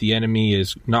see that the enemy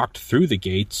is knocked through the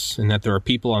gates, and that there are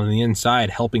people on the inside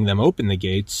helping them open the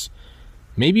gates.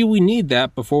 Maybe we need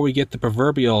that before we get the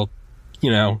proverbial,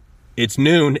 it's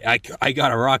noon, I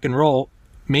gotta rock and roll.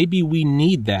 Maybe we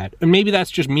need that. And maybe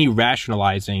that's just me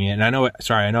rationalizing it. And I know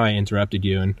I interrupted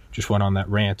you and just went on that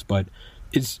rant, but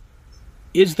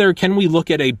can we look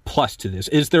at a plus to this?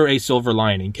 Is there a silver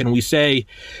lining? Can we say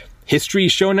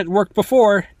history's shown it worked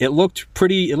before? It looked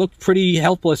pretty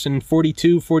helpless in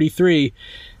 42, 43,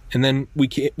 and then we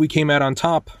came out on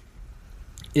top.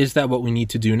 Is that what we need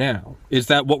to do now? Is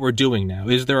that what we're doing now?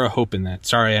 Is there a hope in that?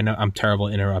 Sorry, I know I'm terrible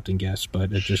at interrupting guests,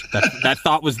 but it just that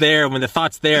thought was there. When the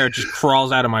thought's there, it just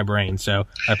crawls out of my brain. So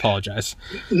I apologize.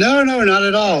 No, not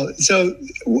at all. So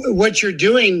what you're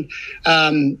doing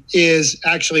is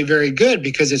actually very good,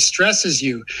 because it stresses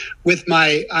you.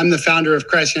 I'm the founder of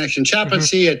Christ in Action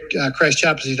Chaplaincy at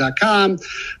ChristChaplaincy.com,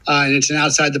 and it's an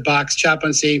outside the box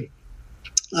chaplaincy.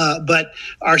 But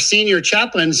our senior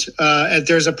chaplains,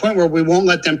 there's a point where we won't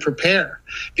let them prepare,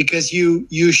 because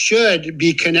you should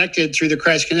be connected through the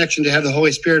Christ connection to have the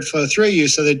Holy Spirit flow through you,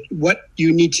 so that what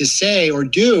you need to say or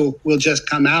do will just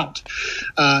come out.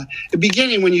 The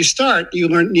beginning, when you start, you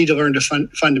need to learn the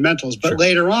fundamentals, but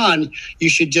later on, you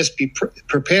should just be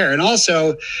prepared. And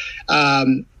also,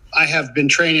 I have been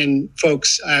training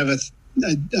folks. I have a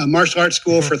martial arts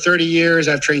school for 30 years.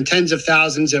 I've trained tens of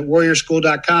thousands at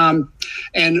warriorschool.com.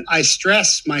 And I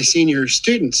stress my senior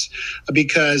students,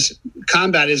 because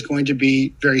combat is going to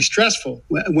be very stressful.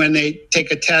 When they take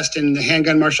a test in the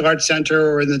Handgun Martial Arts Center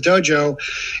or in the dojo,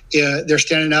 they're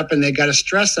standing up and they got to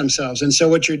stress themselves. And so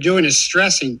what you're doing is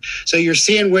stressing. So you're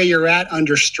seeing where you're at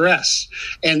under stress.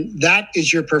 And that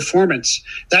is your performance.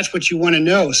 That's what you want to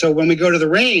know. So when we go to the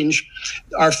range,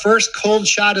 our first cold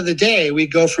shot of the day, we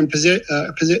go from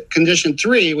condition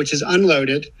 3, which is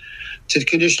unloaded, to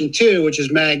condition 2, which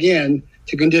is mag in,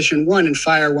 to condition 1 and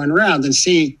fire 1 round, and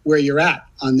see where you're at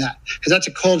on that. Because that's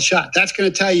a cold shot. That's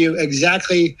going to tell you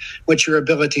exactly what your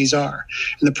abilities are.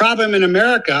 And the problem in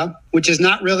America, which is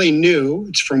not really new,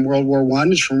 it's from World War I,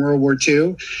 it's from World War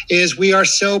II, is we are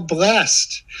so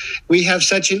blessed. We have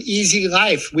such an easy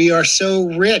life. We are so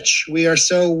rich. We are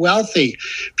so wealthy.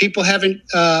 People haven't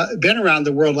been around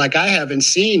the world like I have and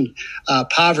seen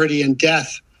poverty and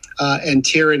death and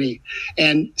tyranny.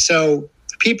 And so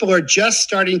people are just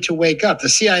starting to wake up. The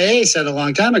CIA said a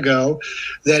long time ago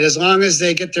that as long as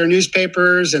they get their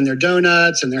newspapers and their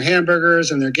donuts and their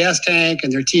hamburgers and their gas tank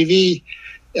and their TV,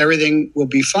 everything will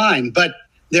be fine. But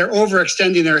they're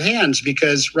overextending their hands,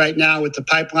 because right now with the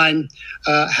pipeline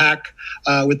hack,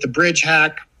 with the bridge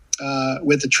hack,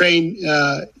 with the train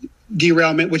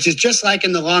derailment, which is just like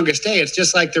in The Longest Day, it's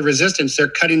just like the resistance. They're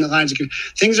cutting the lines.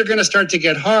 Things are going to start to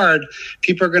get hard.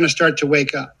 People are going to start to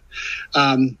wake up.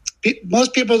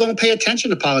 Most people don't pay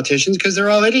attention to politicians because they're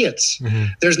all idiots. Mm-hmm.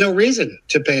 There's no reason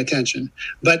to pay attention,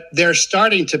 but they're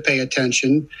starting to pay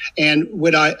attention. And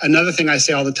another thing I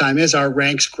say all the time is our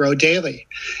ranks grow daily.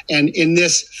 And in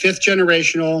this 5th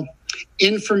generational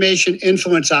information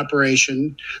influence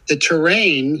operation, the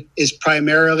terrain is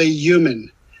primarily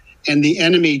human, and the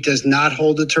enemy does not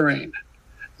hold the terrain,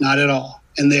 not at all.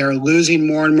 And they are losing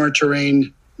more and more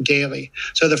terrain daily.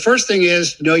 So the first thing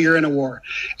is know you're in a war.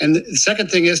 And the second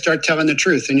thing is start telling the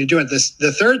truth, and you're doing this.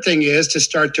 The third thing is to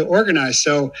start to organize.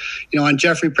 So, on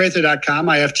jeffreyprather.com,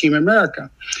 I have Team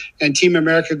America, and Team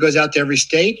America goes out to every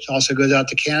state, also goes out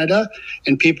to Canada,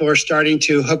 and people are starting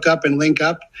to hook up and link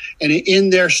up, and in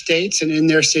their states and in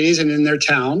their cities and in their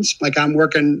towns. Like I'm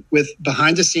working with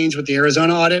behind the scenes with the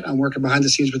Arizona audit. I'm working behind the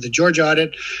scenes with the Georgia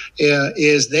audit,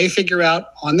 is they figure out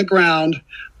on the ground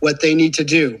what they need to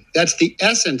do. That's the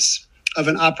essence of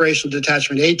an operational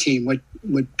detachment A-team,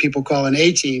 what people call an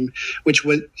A-team, which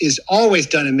is always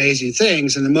done amazing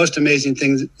things. And the most amazing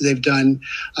things they've done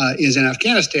is in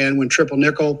Afghanistan, when Triple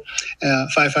Nickel,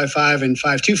 555 and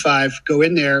 525 go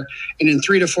in there, and in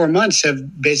 3 to 4 months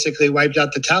have basically wiped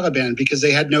out the Taliban because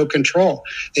they had no control.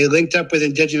 They linked up with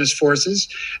indigenous forces.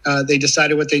 They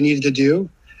decided what they needed to do,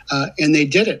 and they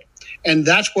did it. And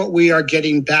that's what we are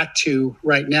getting back to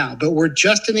right now. But we're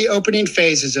just in the opening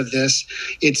phases of this.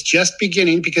 It's just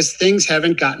beginning because things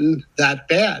haven't gotten that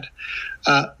bad.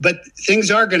 But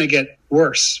things are going to get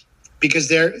worse because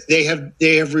they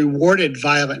have rewarded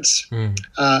violence.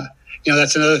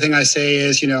 That's another thing I say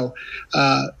is,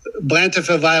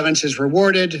 Blantifa violence is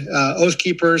rewarded. Oath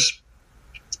keepers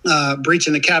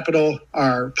breaching the Capitol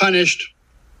are punished.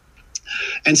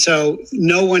 And so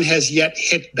no one has yet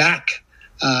hit back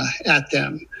at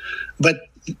them, but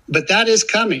that is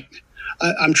coming.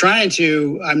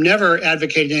 I'm never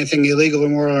advocating anything illegal,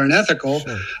 immoral, or unethical,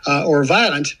 sure, or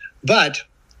violent. But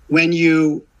when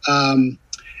you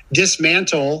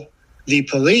dismantle the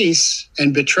police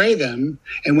and betray them,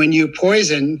 and when you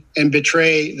poison and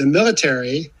betray the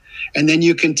military, and then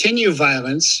you continue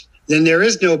violence, then there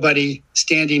is nobody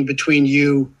standing between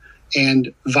you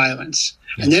and violence.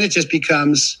 Yeah. And then it just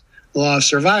becomes law of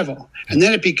survival. And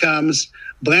then it becomes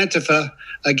Blantifa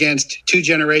against 2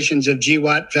 generations of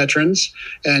GWAT veterans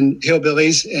and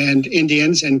hillbillies and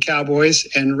Indians and cowboys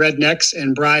and rednecks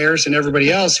and briars and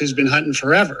everybody else who's been hunting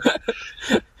forever.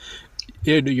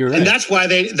 Yeah, you're right. And that's why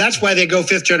they go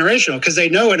 5th generational, because they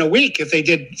know in a week if they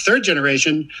did 3rd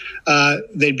generation,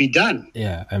 they'd be done.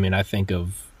 Yeah, I mean, I think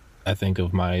of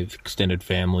my extended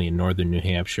family in northern New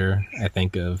Hampshire. I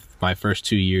think of my first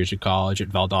 2 years of college at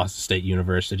Valdosta State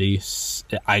University.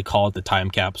 I call it the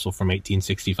time capsule from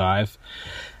 1865.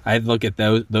 I look at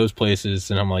those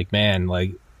places and I'm like, man,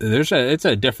 like it's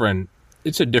a different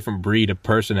breed of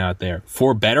person out there.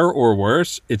 For better or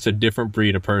worse, it's a different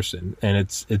breed of person, and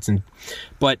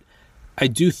but I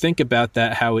do think about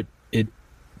that, how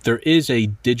there is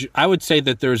I would say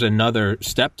that there's another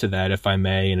step to that, if I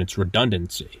may, and it's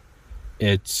redundancy.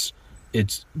 It's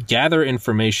gather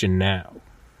information now.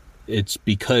 It's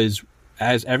because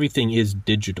as everything is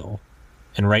digital,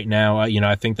 and right now,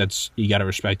 I think you got to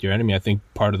respect your enemy. I think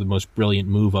part of the most brilliant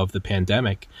move of the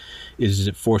pandemic is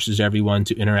it forces everyone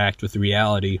to interact with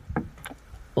reality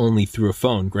only through a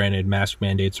phone. Granted, mask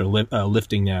mandates are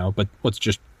lifting now, but let's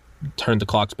just turn the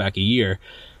clocks back a year.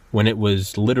 When it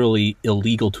was literally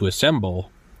illegal to assemble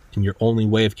and your only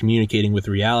way of communicating with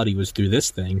reality was through this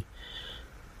thing,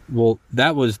 well,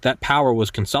 that power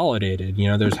was consolidated.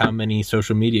 There's how many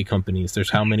social media companies,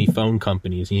 there's how many phone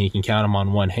companies, you can count them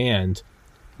on one hand.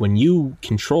 When you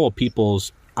control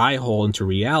people's eye hole into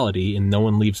reality and no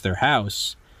one leaves their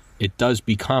house, it does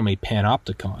become a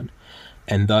panopticon.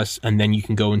 And then you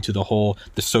can go into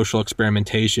the social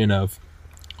experimentation of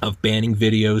banning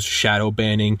videos, shadow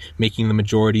banning, making the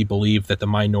majority believe that the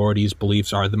minority's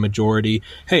beliefs are the majority.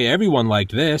 Hey, everyone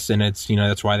liked this, and it's,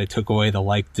 that's why they took away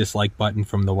the dislike button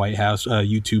from the White House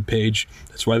YouTube page.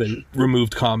 That's why they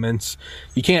removed comments.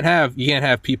 You can't have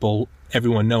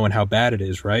everyone knowing how bad it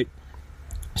is, right?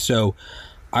 So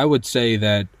I would say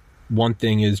that one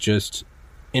thing is just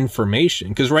information,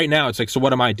 because right now it's like, so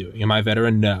what am I doing? Am I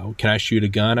veteran? No. Can I shoot a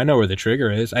gun? I know where the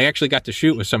trigger is. I actually got to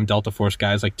shoot with some Delta Force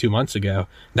guys like 2 months ago.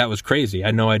 That was crazy. I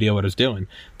had no idea what I was doing,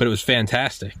 but it was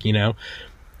fantastic.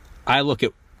 I look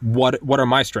at what are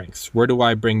my strengths? Where do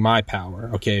I bring my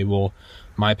power? Okay, well,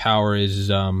 my power is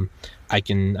I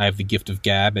have the gift of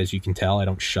gab, as you can tell. I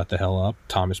don't shut the hell up.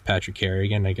 Thomas Patrick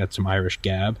Harrigan. I got some Irish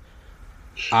gab.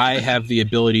 I have the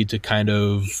ability to kind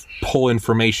of pull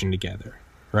information together,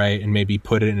 right? And maybe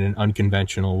put it in an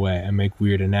unconventional way. I make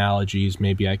weird analogies.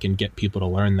 Maybe I can get people to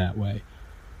learn that way.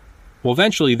 Well,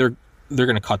 eventually they're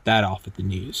going to cut that off at the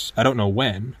knees. I don't know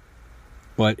when,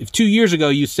 but if 2 years ago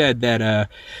you said that,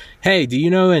 hey, do you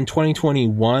know in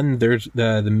 2021 there's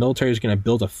the military is going to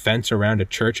build a fence around a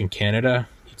church in Canada?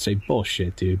 You'd say,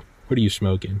 bullshit, dude. What are you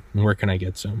smoking? And where can I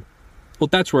get some? Well,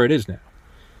 that's where it is now.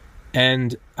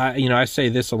 And I say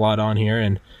this a lot on here,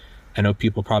 and I know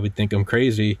people probably think I'm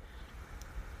crazy.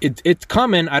 It's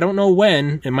coming. I don't know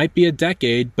when. It might be a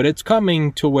decade, but it's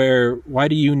coming to where, why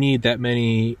do you need that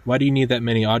many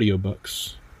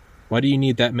audiobooks? Why do you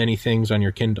need that many things on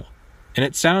your Kindle? And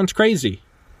it sounds crazy.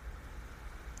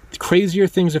 Crazier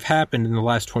things have happened in the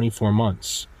last 24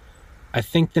 months. I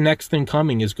think the next thing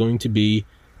coming is going to be,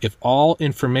 if all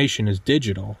information is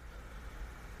digital,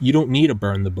 you don't need to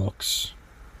burn the books.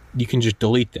 You can just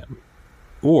delete them,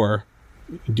 or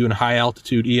do a high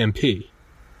altitude EMP.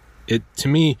 To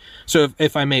me, so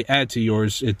if I may add to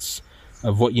yours, it's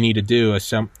of what you need to do: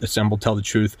 assemble, tell the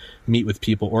truth, meet with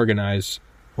people, organize.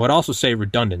 Well, I'd also say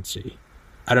redundancy.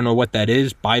 I don't know what that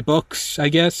is. Buy books, I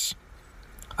guess.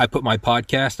 I put my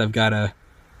podcast. I've got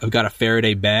a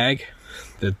Faraday bag,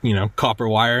 that copper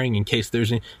wiring in case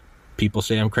there's any. People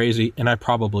say I'm crazy, and I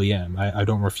probably am. I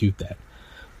don't refute that,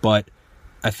 but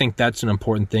I think that's an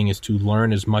important thing, is to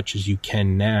learn as much as you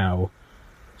can now.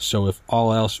 So if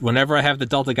all else, whenever I have the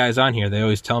Delta guys on here, they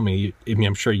always tell me,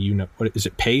 I'm sure what is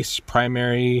it, PACE,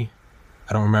 primary?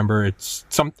 I don't remember.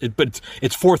 But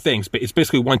it's 4 things, but it's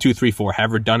basically 1, 2, 3, 4.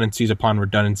 Have redundancies upon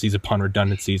redundancies upon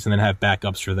redundancies, and then have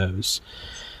backups for those.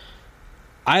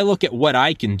 I look at what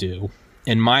I can do,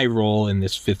 and my role in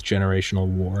this 5th generational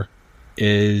war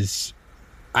is,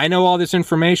 I know all this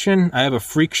information. I have a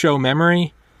freak show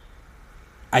memory.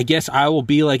 I guess I will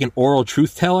be like an oral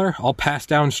truth teller. I'll pass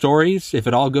down stories if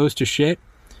it all goes to shit.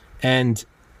 And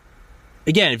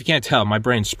again, if you can't tell, my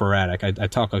brain's sporadic. I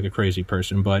talk like a crazy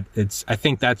person, but I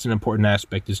think that's an important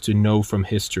aspect, is to know from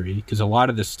history, because a lot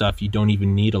of this stuff, you don't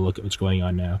even need to look at what's going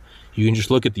on now. You can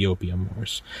just look at the Opium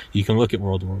Wars. You can look at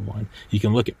World War I. You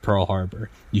can look at Pearl Harbor.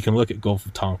 You can look at Gulf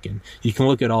of Tonkin. You can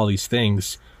look at all these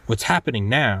things. What's happening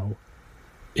now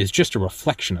is just a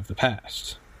reflection of the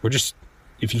past.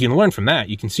 If you can learn from that,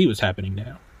 you can see what's happening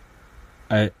now.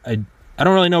 I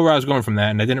don't really know where I was going from that,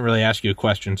 and I didn't really ask you a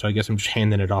question, so I guess I'm just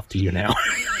handing it off to you now.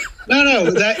 No,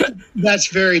 that's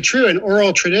very true. And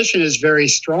oral tradition is very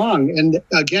strong. And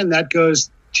again, that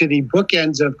goes to the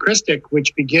bookends of Christic,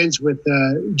 which begins with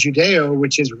Judeo,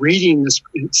 which is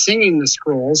singing the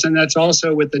scrolls. And that's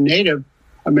also with the Native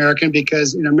American,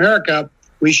 because in America,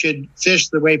 we should fish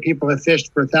the way people have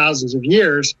fished for thousands of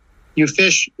years. You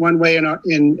fish one way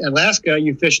in Alaska,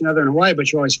 you fish another in Hawaii, but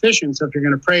you're always fishing. So if you're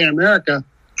going to pray in America,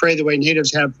 pray the way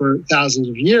natives have for thousands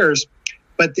of years.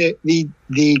 But the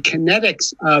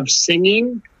kinetics of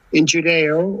singing in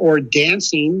Judeo, or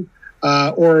dancing,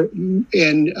 or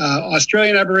in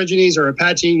Australian Aborigines or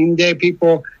Apache Inde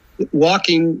people,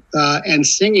 walking and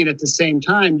singing at the same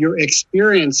time, you're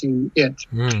experiencing it.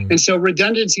 And so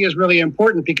redundancy is really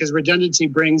important because redundancy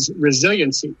brings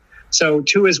resiliency. So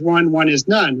 2 is 1, 1 is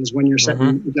none is when you're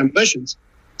setting demolitions.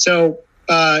 So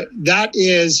that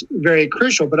is very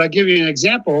crucial. But I'll give you an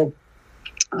example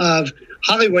of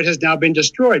Hollywood has now been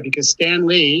destroyed because Stan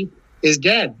Lee is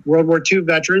dead. World War II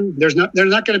veteran. There's not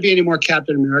going to be any more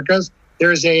Captain Americas.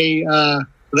 There's a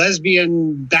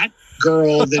lesbian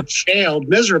Batgirl that failed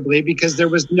miserably because there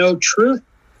was no truth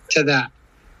to that.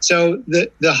 So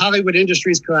the Hollywood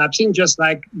industry is collapsing, just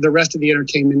like the rest of the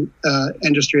entertainment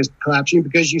industry is collapsing,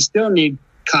 because you still need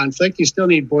conflict. You still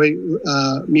need boy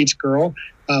meets girl,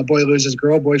 boy loses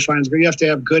girl, boy finds girl. You have to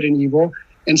have good and evil.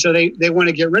 And so they want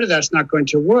to get rid of that. It's not going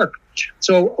to work.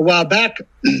 So a while back,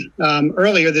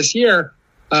 earlier this year,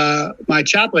 my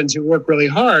chaplains who work really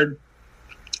hard,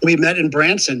 we met in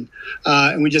Branson,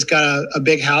 and we just got a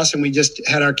big house, and we just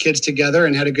had our kids together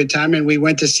and had a good time. And we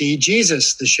went to see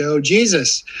Jesus, the show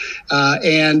Jesus.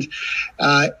 And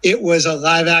it was a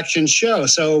live action show.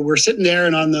 So we're sitting there,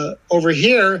 and over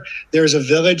here, there's a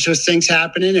village with things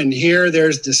happening. And here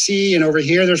there's the sea, and over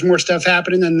here there's more stuff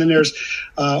happening. And then there's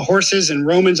horses and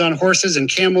Romans on horses and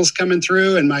camels coming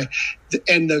through. And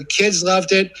the kids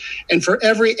loved it. And for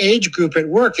every age group it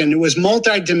worked. And it was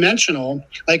multidimensional.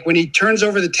 Like when he turns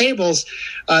over the tables,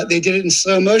 they did it in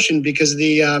slow motion because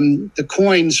the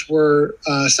coins were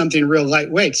something real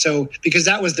lightweight. So because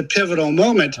that was the pivotal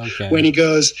moment when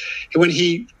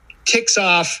he ticks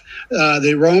off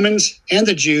the Romans and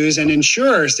the Jews and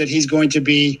ensures that he's going to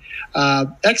be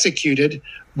executed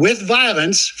with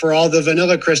violence for all the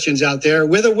vanilla Christians out there,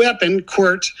 with a weapon,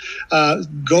 quirt,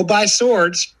 go buy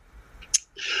swords.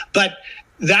 But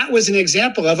that was an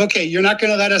example of, okay, you're not going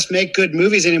to let us make good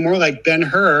movies anymore like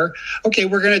Ben-Hur. Okay,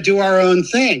 we're going to do our own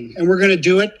thing, and we're going to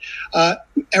do it,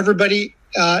 everybody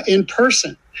in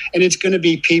person. And it's going to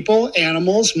be people,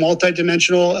 animals,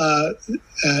 multidimensional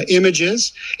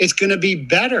images. It's going to be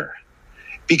better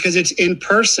because it's in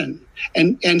person.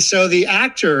 And so the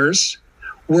actors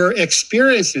were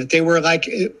experiencing it. They were like,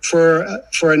 for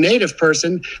a native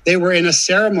person, they were in a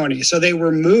ceremony. So they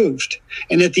were moved.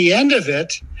 And at the end of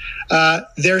it,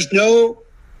 there's no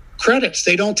credits.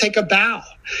 They don't take a bow.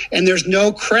 And there's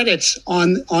no credits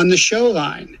on the show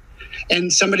line.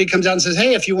 And somebody comes out and says,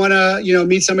 hey, if you want to,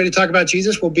 meet somebody to talk about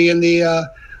Jesus, we'll be in the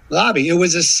lobby. It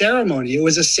was a ceremony. It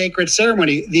was a sacred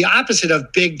ceremony. The opposite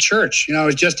of big church. I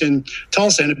was just in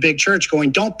Tulsa in a big church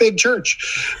going, don't big church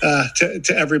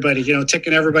to everybody,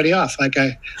 ticking everybody off.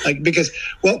 Because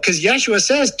Yeshua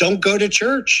says, don't go to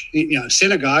church,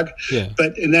 synagogue. Yeah.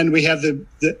 And then we have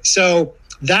so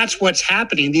that's what's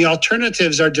happening. The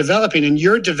alternatives are developing, and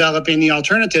you're developing the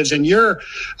alternatives, and you're,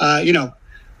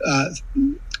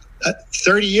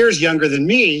 30 years younger than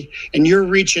me, and you're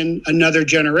reaching another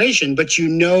generation, but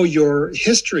your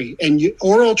history, and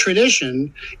oral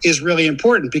tradition is really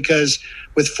important, because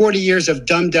with 40 years of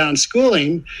dumbed down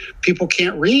schooling, people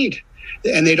can't read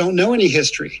and they don't know any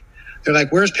history. They're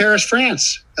like, where's Paris,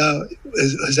 France?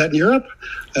 Is that in Europe?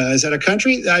 Is that a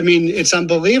country? I mean, it's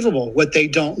unbelievable what they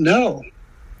don't know.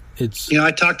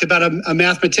 I talked about a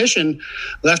mathematician,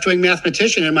 left-wing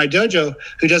mathematician in my dojo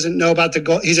who doesn't know about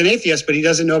he's an atheist, but he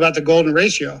doesn't know about the golden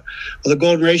ratio. Well, the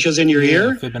golden ratio is in your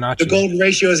ear. Fibonacci. The golden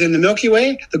ratio is in the Milky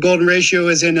Way. The golden ratio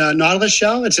is in a nautilus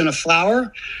shell. It's in a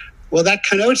flower. Well, that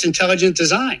connotes intelligent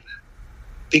design,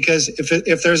 because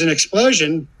if there's an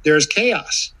explosion, there's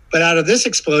chaos. But out of this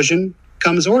explosion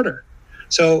comes order.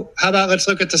 So how about let's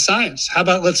look at the science? How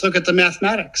about let's look at the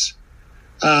mathematics?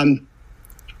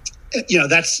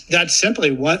 That's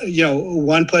simply 1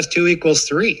 + 2 =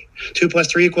 3. 2 +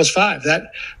 3 = 5.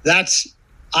 That's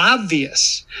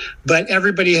obvious, but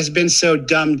everybody has been so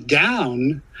dumbed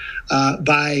down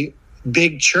by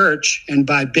big church and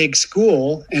by big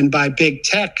school and by big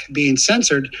tech being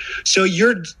censored. So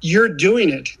you're doing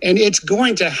it, and it's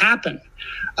going to happen.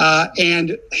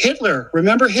 And Hitler,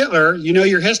 remember Hitler?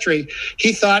 Your history.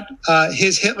 He thought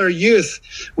his Hitler Youth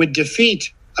would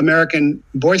defeat American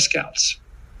Boy Scouts.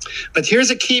 But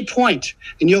here's a key point,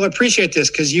 and you'll appreciate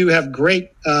this because you have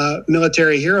great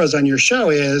military heroes on your show,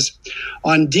 is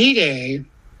on D-Day,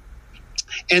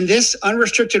 and this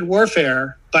unrestricted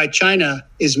warfare by China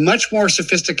is much more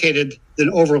sophisticated than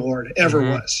Overlord ever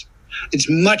was. It's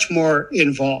much more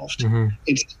involved.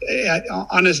 It's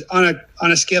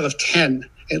on a scale of 10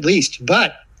 at least.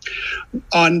 But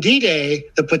On D-Day,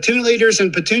 the platoon leaders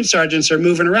and platoon sergeants are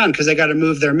moving around because they got to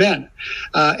move their men.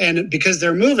 And because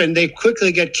they're moving, they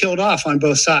quickly get killed off on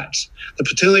both sides. The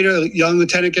platoon leader, the young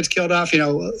lieutenant, gets killed off.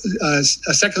 A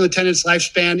second lieutenant's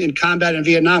lifespan in combat in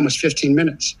Vietnam was 15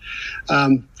 minutes.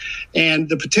 And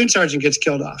the platoon sergeant gets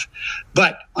killed off.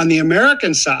 But on the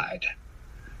American side,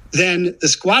 then the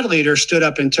squad leader stood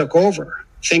up and took over.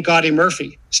 Think Audie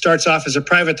Murphy. Starts off as a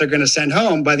private they're going to send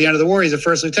home. By the end of the war, he's a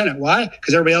first lieutenant. Why?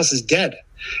 Because everybody else is dead.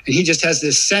 And he just has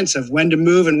this sense of when to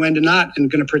move and when to not and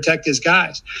going to protect his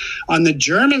guys. On the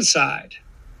German side,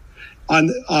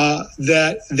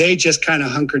 that they just kind of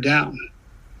hunker down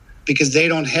because they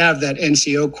don't have that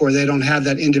NCO corps. They don't have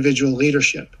that individual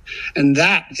leadership. And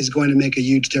that is going to make a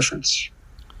huge difference.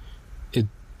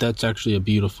 That's actually a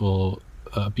beautiful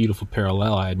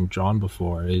parallel I hadn't drawn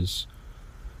before is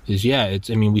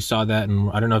we saw that, and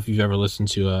I don't know if you've ever listened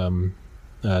to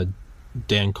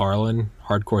Dan Carlin,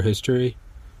 Hardcore History.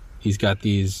 He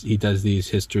does these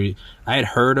history. I'd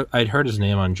heard his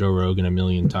name on Joe Rogan a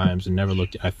million times and never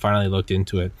looked. I finally looked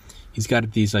into it. He's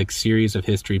got these like series of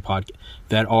history podcasts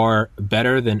that are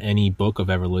better than any book I've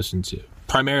ever listened to.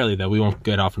 Primarily, though, we won't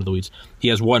get off into the weeds. He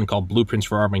has one called Blueprints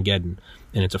for Armageddon,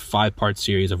 and it's a 5-part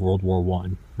series of World War I.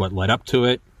 What led up to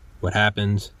it, what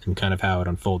happened, and kind of how it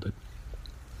unfolded.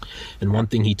 And one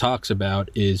thing he talks about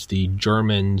is the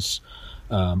Germans'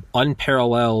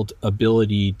 unparalleled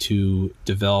ability to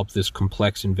develop this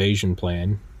complex invasion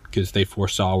plan because they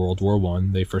foresaw World War I.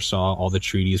 They foresaw all the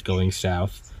treaties going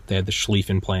south. They had the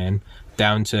Schlieffen Plan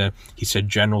down to, he said,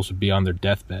 generals would be on their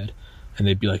deathbed. And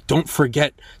they'd be like, don't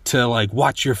forget to like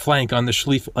watch your flank on the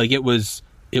Schlieffen. Like it was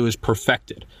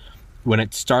perfected. When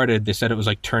it started, they said it was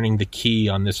like turning the key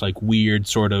on this like weird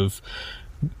sort of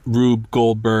Rube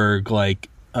Goldberg like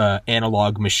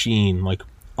analog machine. Like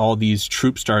all these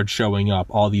troops started showing up.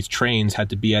 All these trains had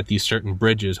to be at these certain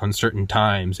bridges on certain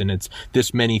times, and it's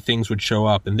this many things would show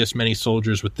up, and this many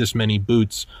soldiers with this many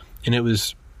boots, and it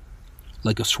was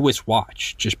like a Swiss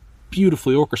watch, just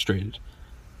beautifully orchestrated.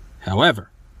 However,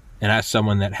 and as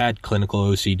someone that had clinical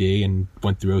OCD and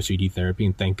went through OCD therapy,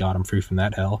 and thank God I'm free from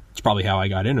that hell. It's probably how I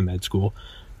got into med school.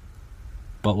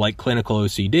 But like clinical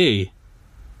OCD,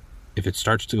 if it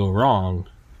starts to go wrong,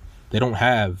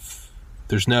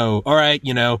 there's no, all right,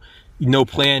 no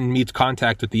plan meets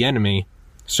contact with the enemy.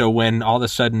 So when all of a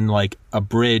sudden like a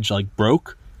bridge like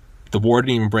broke, the war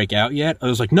didn't even break out yet. I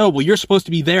was like, no, well, you're supposed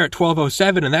to be there at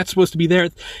 12:07 and that's supposed to be there.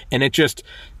 And it just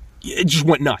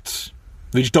went nuts.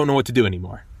 We just don't know what to do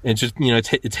anymore. It's just,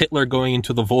 it's Hitler going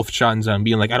into the Wolfschatten zone,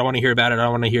 being like, I don't want to hear about it. I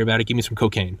don't want to hear about it. Give me some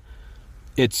cocaine.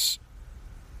 It's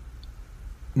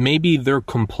maybe their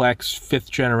complex 5th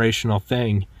generational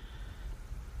thing.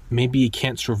 Maybe it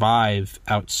can't survive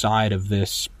outside of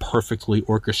this perfectly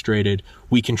orchestrated,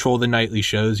 we control the nightly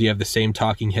shows. You have the same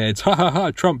talking heads. Ha ha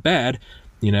ha, Trump bad.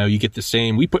 You get the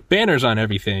same, we put banners on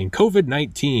everything.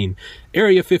 COVID-19,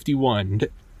 Area 51.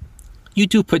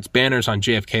 YouTube puts banners on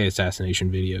JFK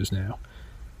assassination videos now.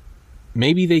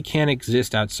 Maybe they can't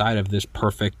exist outside of this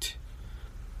perfectly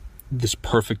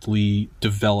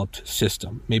developed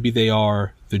system. Maybe they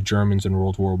are the Germans in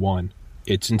World War I.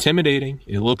 It's intimidating.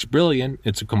 It looks brilliant.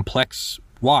 It's a complex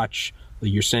watch,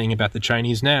 like you're saying about the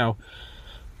Chinese now.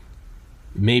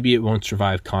 Maybe it won't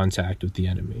survive contact with the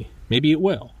enemy. Maybe it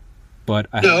will. But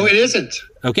no, it isn't.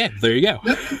 Okay, there you go.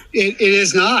 No, it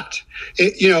is not.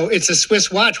 It's a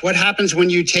Swiss watch. What happens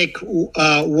when you take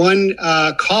one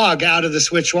cog out of the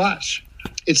Swiss watch?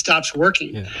 It stops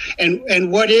working. Yeah.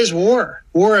 And what is war?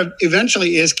 War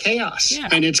eventually is chaos,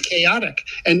 and it's chaotic.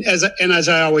 And as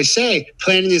I always say,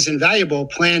 planning is invaluable.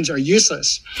 Plans are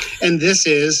useless. And this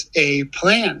is a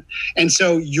plan. And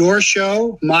so your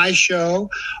show, my show,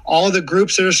 all the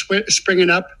groups that are springing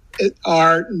up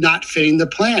are not fitting the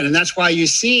plan. And that's why you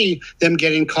see them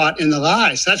getting caught in the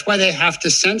lies. That's why they have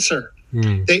to censor.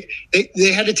 They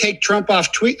had to take Trump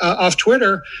off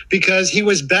Twitter because he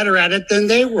was better at it than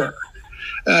they were.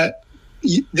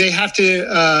 They have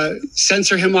to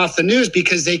censor him off the news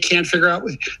because they can't figure out.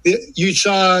 You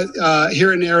saw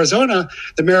here in Arizona,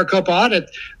 the Maricopa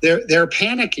audit. They're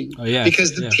panicking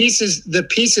because the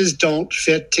pieces don't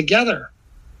fit together,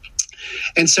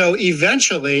 and so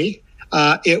eventually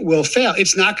it will fail.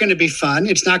 It's not going to be fun.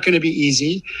 It's not going to be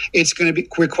easy. It's going to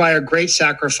require great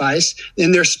sacrifice.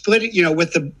 And they're split,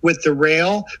 with the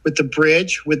rail, with the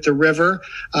bridge, with the river,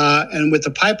 and with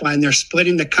the pipeline. They're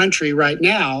splitting the country right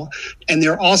now, and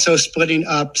they're also splitting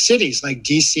up cities like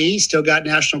D.C. Still got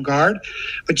National Guard,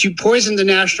 but you poisoned the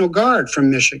National Guard from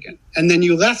Michigan, and then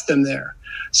you left them there.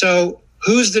 So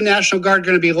who's the National Guard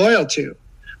going to be loyal to?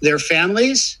 Their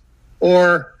families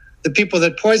or the people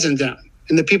that poisoned them?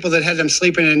 and the people that had them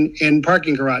sleeping in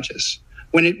parking garages.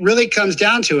 When it really comes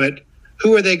down to it,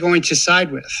 who are they going to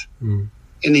side with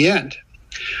in the end?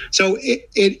 So it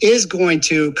is going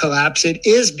to collapse. It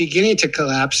is beginning to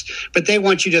collapse, but they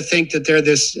want you to think that they're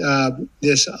this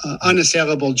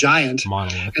unassailable giant,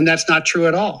 monolith. And that's not true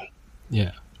at all.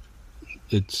 Yeah,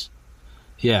 it's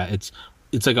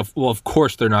like well, of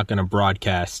course they're not going to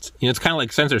broadcast. It's kind of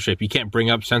like censorship. You can't bring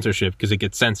up censorship because it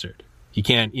gets censored. You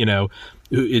can't, who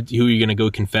are you going to go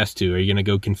confess to? Are you going to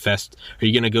go Are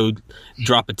you going to go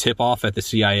drop a tip off at the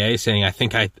CIA saying, I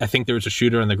think there was a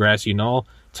shooter on the grassy knoll?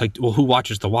 It's like, well, who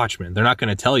watches The Watchmen? They're not going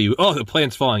to tell you, oh, the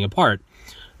plan's falling apart.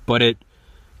 But and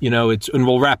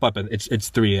we'll wrap up. It's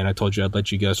 3, and I told you I'd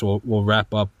let you go, so we'll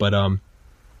wrap up. But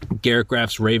Garrett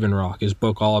Graff's Raven Rock, his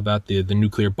book all about the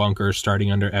nuclear bunkers starting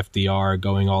under FDR,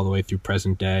 going all the way through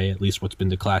present day, at least what's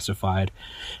been declassified.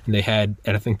 And they had,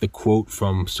 and I think the quote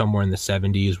from somewhere in the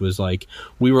 70s was like,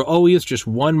 we were always just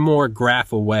one more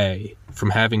graph away from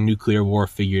having nuclear war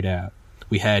figured out.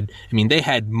 They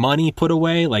had money put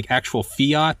away, like actual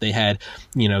fiat. They had,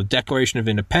 Declaration of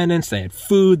Independence. They had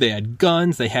food. They had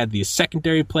guns. They had these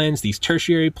secondary plans, these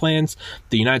tertiary plans.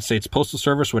 The United States Postal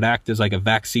Service would act as like a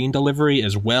vaccine delivery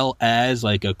as well as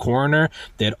like a coroner.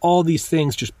 They had all these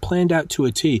things just planned out to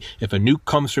a T. If a nuke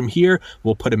comes from here,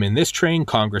 we'll put him in this train.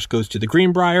 Congress goes to the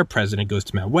Greenbrier. President goes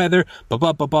to Mount Weather. Blah,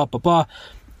 blah, blah, blah, blah, blah.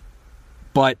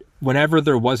 But whenever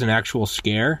there was an actual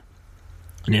scare,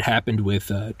 and it happened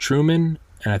with Truman,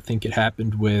 and I think it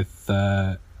happened with,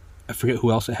 I forget who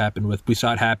else it happened with. We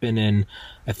saw it happen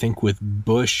with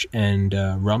Bush and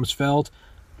Rumsfeld.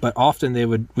 But often they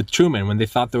would, with Truman, when they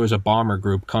thought there was a bomber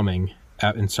group coming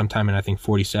out in sometime in, I think,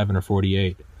 47 or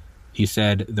 48, he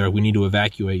said, we need to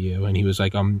evacuate you. And he was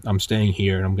like, I'm staying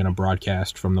here, and I'm going to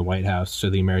broadcast from the White House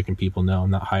so the American people know I'm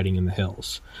not hiding in the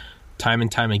hills. Time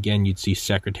and time again, you'd see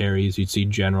secretaries, you'd see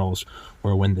generals,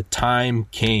 where when the time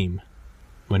came,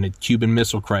 when the Cuban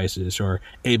Missile Crisis or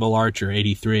Able Archer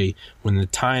 83, when the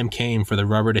time came for the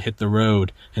rubber to hit the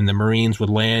road and the Marines would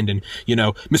land and,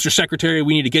 Mr. Secretary,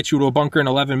 we need to get you to a bunker in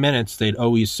 11 minutes, they'd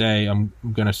always say, I'm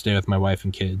going to stay with my wife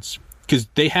and kids. Because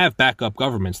they have backup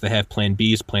governments. They have Plan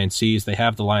Bs, Plan Cs. They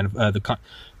have the line of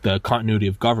the continuity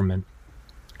of government.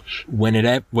 When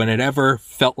it ever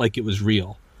felt like it was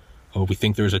real, we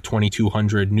think there was a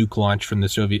 2200 nuke launch from the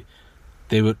Soviet,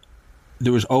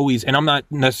 there was always, and I'm not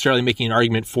necessarily making an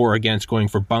argument for or against going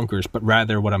for bunkers, but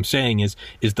rather what I'm saying is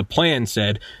the plan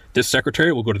said, this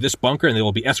secretary will go to this bunker and they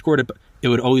will be escorted, but it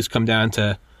would always come down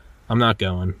to, I'm not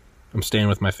going, I'm staying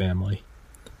with my family.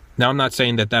 Now, I'm not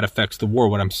saying that affects the war.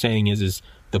 What I'm saying is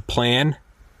the plan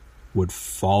would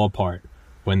fall apart.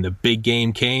 When the big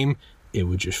game came, it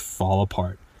would just fall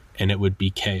apart and it would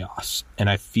be chaos. And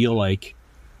I feel like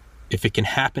if it can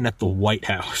happen at the White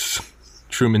House,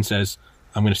 Truman says,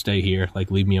 I'm going to stay here, like,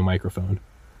 leave me a microphone.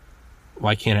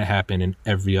 Why can't it happen in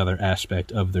every other aspect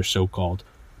of their so-called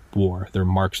war, their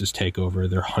Marxist takeover,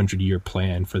 their 100-year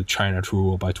plan for China to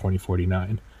rule by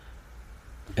 2049?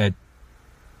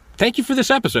 Thank you for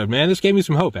this episode, man. This gave me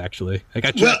some hope, actually. I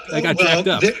got jacked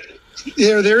up.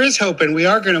 There is hope, and we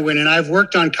are going to win. And I've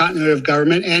worked on continuity of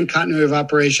government and continuity of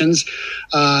operations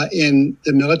in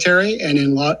the military and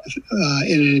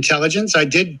in intelligence. I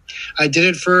did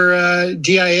it for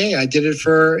DIA. I did it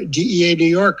for DEA New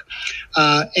York.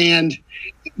 And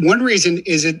one reason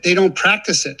is that they don't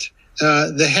practice it.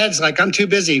 The head's like, I'm too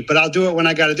busy, but I'll do it when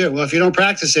I got to do it. Well, if you don't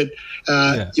practice it,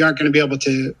 you aren't going to be able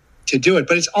to do it.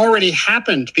 But it's already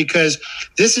happened, because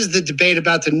this is the debate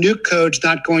about the nuke codes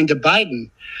not going to Biden.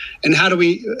 And how do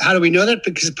we know that?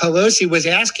 Because Pelosi was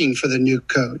asking for the nuke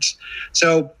codes.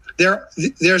 So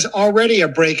there's already a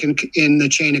break in the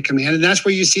chain of command. And that's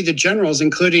where you see the generals,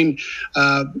 including,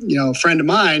 a friend of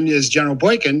mine is General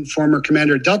Boykin, former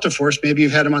commander of Delta Force. Maybe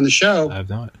you've had him on the show. I have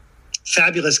not.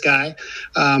 Fabulous guy.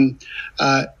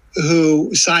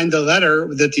 Who signed the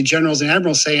letter that the generals and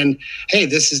admirals saying, hey,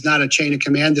 this is not a chain of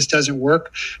command. This doesn't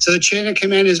work. So the chain of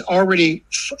command is already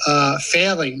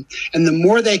failing. And the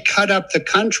more they cut up the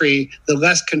country, the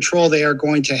less control they are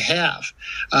going to have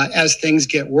as things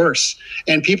get worse.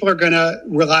 And people are going to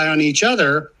rely on each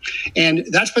other. And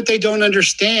that's what they don't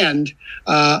understand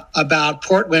about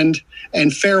Portland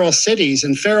and feral cities.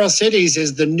 And feral cities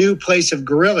is the new place of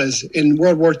guerrillas. In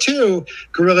World War II,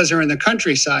 guerrillas are in the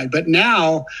countryside. But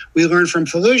now we learn from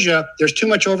Fallujah, there's too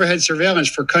much overhead surveillance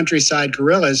for countryside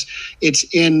guerrillas. It's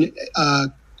in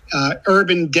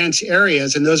urban, dense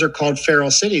areas, and those are called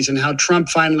feral cities. And how Trump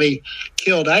finally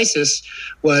killed ISIS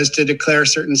was to declare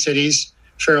certain cities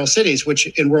feral cities, which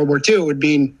in World War II would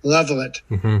mean level it.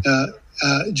 Mm-hmm.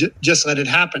 just let it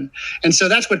happen. And so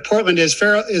that's what Portland is.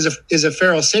 Is a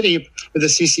feral city where the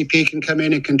CCP can come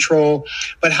in and control.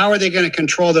 But how are they going to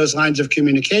control those lines of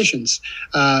communications?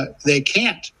 They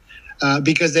can't.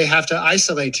 Because they have to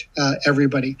isolate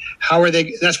everybody. How are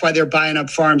they? That's why they're buying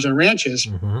up farms and ranches.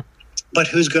 Mm-hmm. But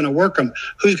who's going to work them?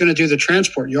 Who's going to do the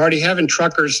transport? You're already having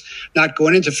truckers not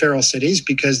going into feral cities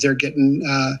because they're getting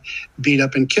beat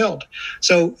up and killed.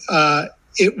 So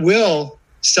it will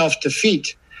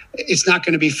self-defeat. It's not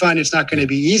going to be fun. It's not going to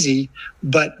be easy,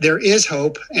 but there is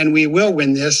hope, and we will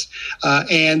win this.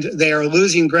 And they are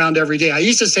losing ground every day. I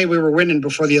used to say we were winning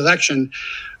before the election.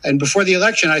 And before the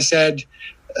election, I said,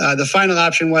 the final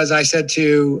option was, I said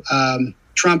to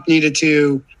Trump needed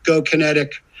to go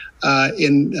kinetic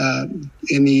in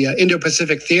the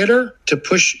Indo-Pacific theater to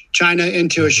push China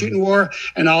into a shooting war,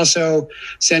 and also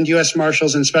send U.S.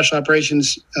 Marshals and Special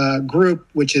Operations Group,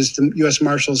 which is the U.S.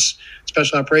 Marshals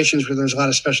Special Operations, where there's a lot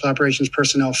of Special Operations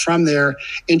personnel from there,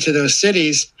 into those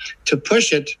cities to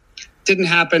push it. Didn't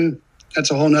happen. That's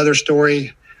a whole nother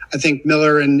story. I think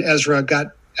Miller and Ezra got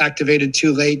activated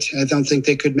too late. I don't think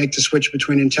they could make the switch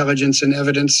between intelligence and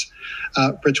evidence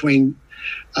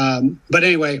but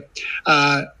anyway,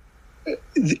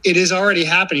 it is already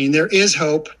happening. There is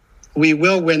hope. We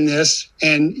will win this.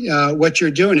 And what you're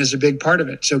doing is a big part of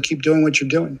it. So keep doing what you're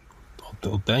doing.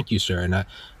 Well, thank you, sir. And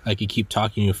I could keep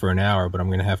talking to you for an hour, but I'm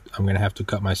going to have to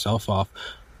cut myself off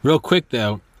real quick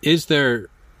though.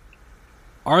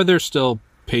 Are there still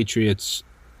patriots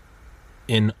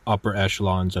in upper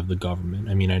echelons of the government?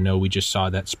 I mean, I know we just saw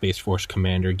that Space Force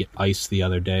commander get iced the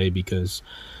other day because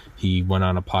he went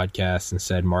on a podcast and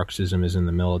said Marxism is in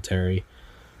the military.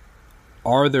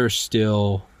 Are there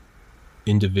still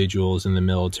individuals in the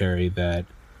military that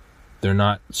they're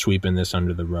not sweeping this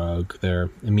under the rug?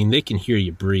 They can hear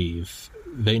you breathe.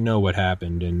 They know what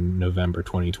happened in November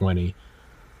 2020.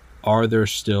 Are there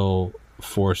still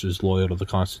forces loyal to the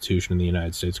Constitution and the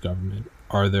United States government?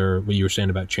 Are there, what you were saying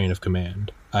about chain of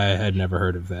command? I had never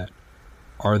heard of that.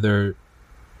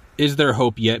 Is there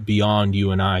hope yet beyond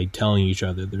you and I telling each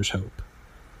other there's hope?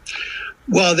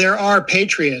 Well, there are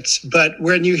patriots, but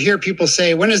when you hear people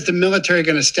say, when is the military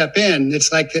going to step in?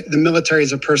 It's like the military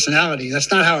is a personality.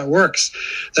 That's not how it works.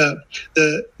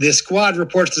 The squad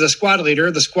reports to the squad leader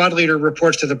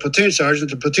reports to the platoon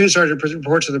sergeant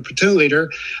reports to the platoon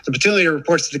leader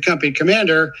reports to the company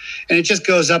commander, and it just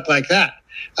goes up like that.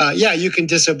 You can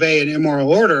disobey an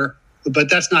immoral order, but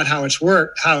that's not how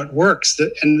it works.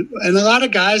 And a lot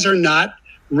of guys are not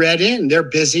read in. They're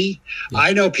busy. Yeah.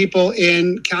 I know people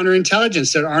in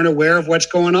counterintelligence that aren't aware of what's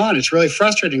going on. It's really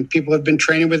frustrating. People have been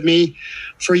training with me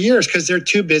for years because they're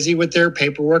too busy with their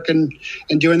paperwork and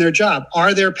doing their job.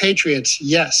 Are there patriots?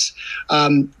 Yes.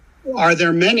 Are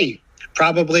there many?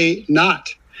 Probably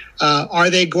not. Are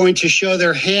they going to show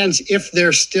their hands if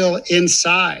they're still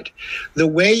inside? The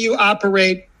way you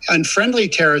operate unfriendly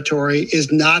territory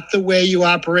is not the way you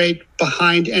operate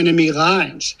behind enemy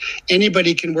lines.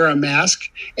 Anybody can wear a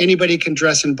mask. Anybody can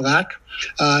dress in black.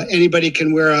 Anybody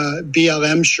can wear a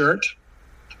BLM shirt.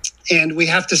 And we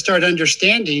have to start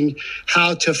understanding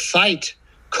how to fight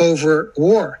covert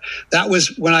war. That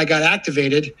was when I got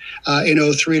activated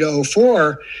in 03 to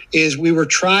 04, is we were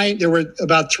trying, there were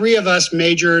about 3 of us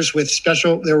majors with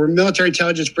there were military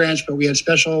intelligence branch, but we had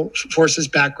special forces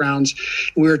backgrounds.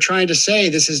 We were trying to say,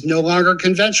 this is no longer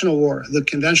conventional war. The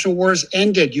conventional wars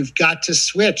ended. You've got to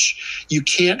switch. You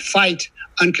can't fight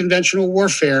unconventional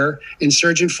warfare,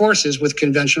 insurgent forces with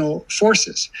conventional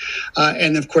forces.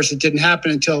 And of course, it didn't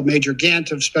happen until Major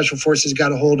Gant of Special Forces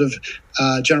got a hold of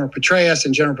General Petraeus,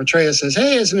 and General Petraeus says,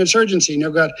 hey, it's an insurgency.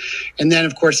 No God. And then,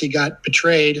 of course, he got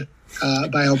betrayed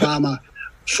by Obama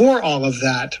for all of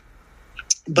that.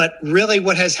 But really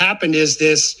what has happened is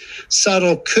this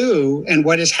subtle coup, and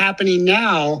what is happening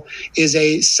now is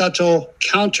a subtle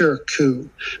counter coup.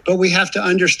 But we have to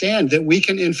understand that we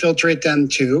can infiltrate them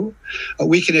too.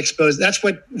 We can expose. That's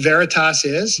what Veritas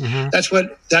is. Mm-hmm.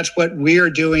 That's what we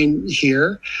are doing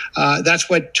here. That's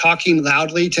what talking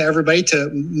loudly to everybody,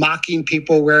 to mocking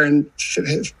people wearing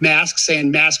masks, saying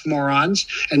mask morons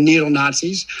and needle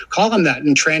Nazis. Call them that,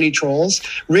 and tranny trolls.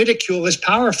 Ridicule is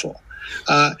powerful.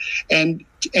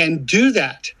 And do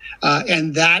that.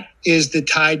 And that is the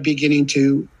tide beginning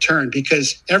to turn,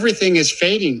 because everything is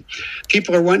fading.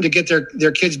 People are wanting to get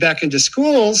their kids back into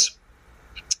schools.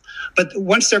 But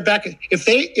once they're back,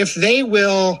 if they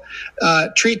will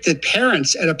treat the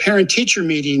parents at a parent-teacher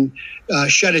meeting,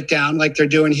 shut it down like they're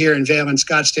doing here in Vail and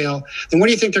Scottsdale, then what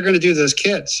do you think they're going to do to those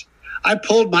kids? I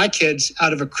pulled my kids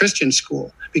out of a Christian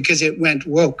school because it went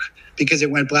woke, because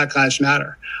it went Black Lives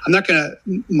Matter.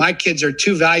 My kids are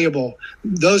too valuable.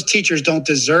 Those teachers don't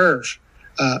deserve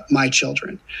my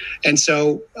children. And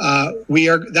so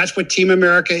that's what Team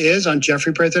America is on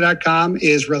JeffreyPrather.com,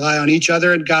 is rely on each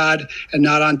other and God and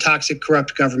not on toxic,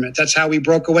 corrupt government. That's how we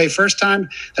broke away first time.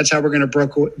 That's how we're going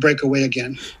to break away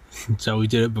again. That's how we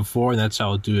did it before, and that's how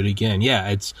we'll do it again. Yeah,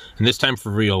 and this time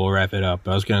for real, we'll wrap it up.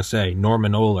 I was going to say,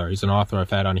 Norman Ohler, he's an author I've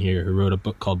had on here who wrote a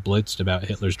book called Blitzed about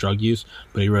Hitler's drug use,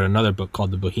 but he wrote another book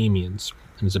called The Bohemians,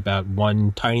 and it's about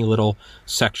one tiny little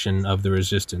section of the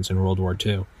resistance in World War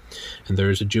II. And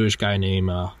there's a Jewish guy named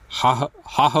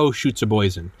Haho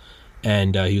Schutze-Boysen,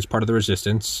 and he was part of the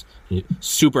resistance.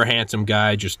 Super handsome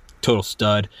guy, just total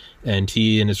stud. And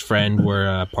he and his friend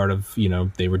were part of,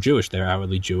 they were Jewish. They're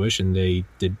outwardly Jewish, and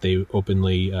they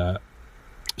openly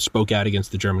spoke out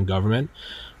against the German government.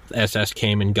 The SS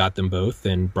came and got them both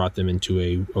and brought them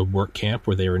into a work camp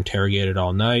where they were interrogated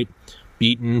all night,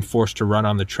 beaten, forced to run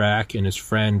on the track, and his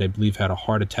friend, I believe, had a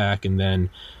heart attack, and then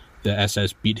the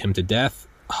SS beat him to death.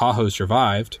 Haho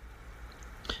survived.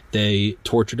 They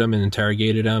tortured him and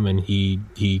interrogated him, and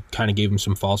he kind of gave him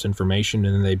some false information,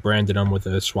 and then they branded him with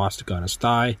a swastika on his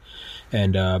thigh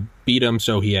and beat him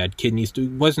so he had kidneys.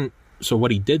 So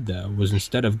what he did, though, was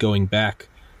instead of going back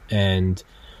and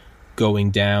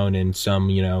going down in some,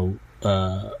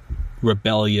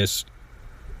 rebellious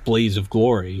blaze of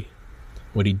glory,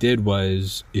 what he did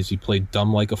is he played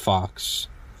dumb like a fox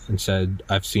and said,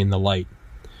 "I've seen the light."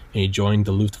 And he joined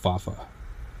the Luftwaffe.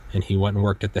 And he went and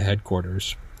worked at the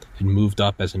headquarters and moved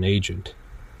up as an agent,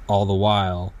 all the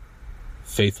while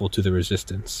faithful to the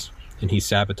resistance. And he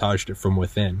sabotaged it from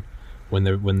within. When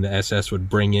the SS would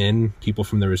bring in people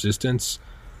from the resistance,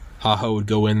 Haho would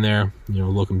go in there,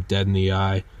 look him dead in the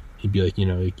eye. He'd be like,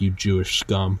 like, "You Jewish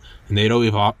scum." And they'd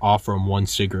always offer him one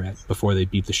cigarette before they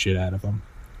beat the shit out of him.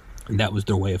 And that was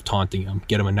their way of taunting him.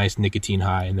 Get him a nice nicotine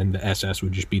high, and then the SS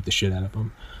would just beat the shit out of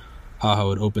him. Haho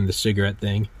would open the cigarette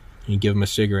thing, and give him a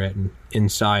cigarette, and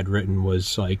inside written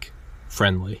was like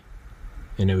friendly,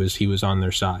 and he was on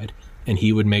their side, and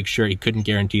he would make sure, he couldn't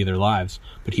guarantee their lives,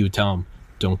 but he would tell them,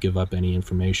 "Don't give up any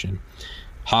information."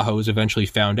 Haho was eventually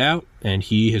found out, and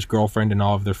his girlfriend and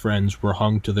all of their friends were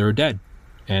hung till they were dead.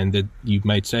 And that you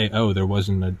might say, oh, there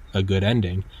wasn't a good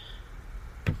ending.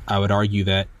 I would argue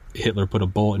that Hitler put a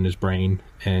bullet in his brain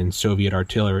and Soviet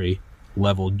artillery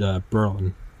leveled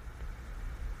Berlin.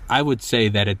 I would say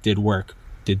that it did work.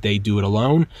 Did they do it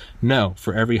alone? No.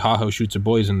 For every Haho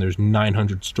Schutze-Boysen, there's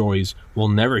 900 stories we'll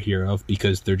never hear of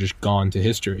because they're just gone to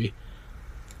history.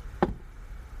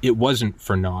 It wasn't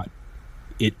for naught.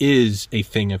 It is a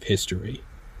thing of history.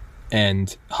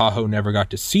 And Haho never got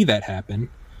to see that happen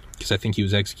because I think he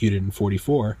was executed in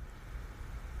 1944.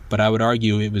 But I would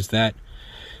argue it was that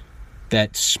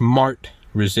smart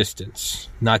resistance,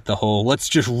 not the whole, let's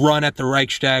just run at the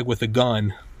Reichstag with a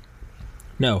gun.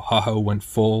 No, Haho went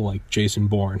full like Jason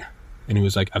Bourne. And he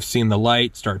was like, "I've seen the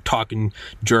light," started talking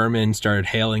German, started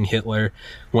hailing Hitler,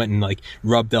 went and like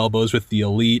rubbed elbows with the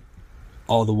elite,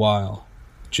 all the while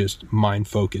just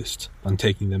mind-focused on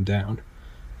taking them down.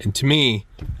 And to me,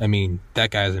 I mean,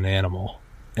 that guy's an animal.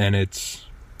 And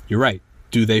you're right.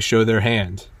 Do they show their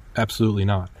hand? Absolutely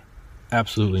not.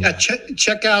 Absolutely not.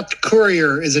 Check out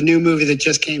Courier is a new movie that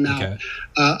just came out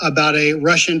about a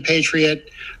Russian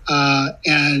patriot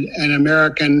and an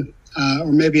American,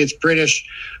 or maybe it's British,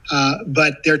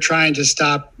 but they're trying to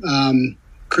stop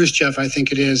Khrushchev, I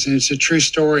think it is. And it's a true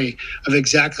story of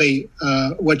exactly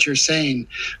what you're saying.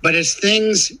 But as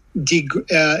things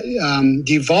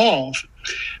devolve,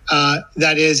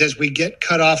 that is, as we get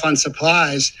cut off on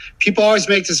supplies, people always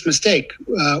make this mistake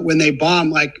when they bomb,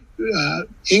 like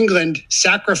England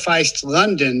sacrificed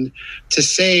London to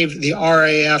save the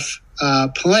RAF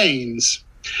planes,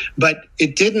 but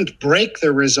it didn't break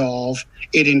the resolve.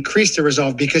 It increased the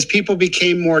resolve because people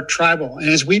became more tribal. And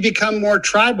as we become more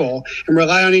tribal and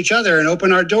rely on each other and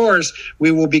open our doors,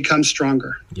 we will become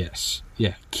stronger. Yes.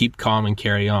 Yeah. Keep calm and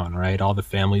carry on, right? All the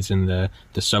families in the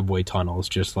subway tunnels,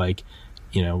 just like,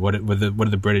 what do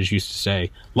the British used to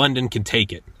say? London can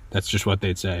take it. That's just what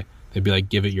they'd say. They'd be like,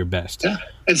 give it your best. Yeah.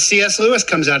 And C.S. Lewis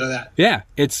comes out of that. Yeah.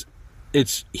 It's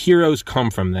heroes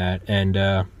come from that. And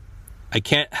I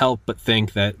can't help but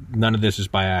think that none of this is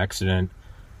by accident.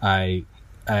 I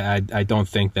don't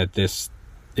think that it's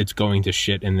going to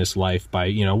shit in this life by,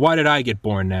 why did I get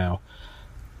born now?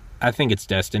 I think it's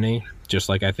destiny, just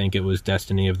like I think it was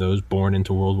destiny of those born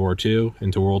into World War II,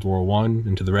 into World War I,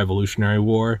 into the Revolutionary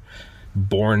War,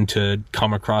 born to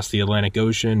come across the Atlantic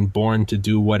Ocean, born to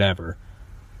do whatever.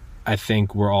 I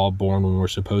think we're all born when we're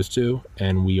supposed to,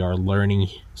 and we are learning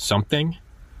something.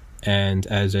 And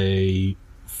as a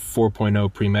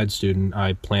 4.0 pre-med student,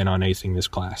 I plan on acing this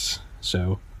class.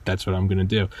 So that's what I'm going to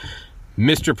do.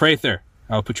 Mr. Prather,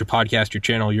 I'll put your podcast, your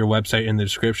channel, your website in the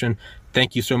description.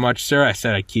 Thank you so much, sir. I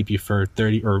said I'd keep you for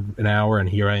 30 or an hour, and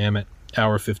here I am at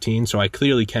hour 15, so I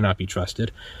clearly cannot be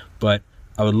trusted. But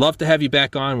I would love to have you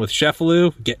back on with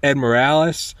Sheffaloo, get Ed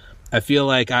Morales. I feel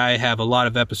like I have a lot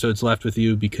of episodes left with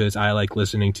you because I like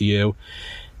listening to you.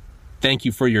 Thank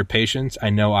you for your patience. I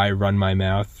know I run my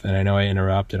mouth, and I know I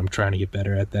interrupt, and I'm trying to get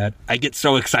better at that. I get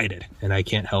so excited, and I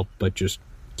can't help but just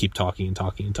keep talking and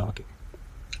talking and talking.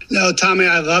 No, Tommy,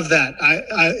 I love that.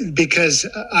 Because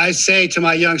I say to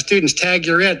my young students, tag,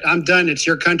 you're it. I'm done. It's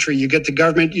your country. You get the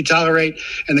government you tolerate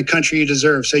and the country you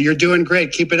deserve. So you're doing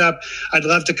great. Keep it up. I'd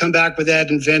love to come back with Ed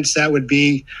and Vince. That would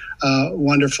be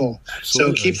wonderful.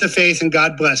 Absolutely. So keep the faith and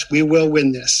God bless. We will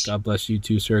win this. God bless you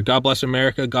too, sir. God bless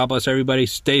America. God bless everybody.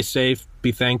 Stay safe.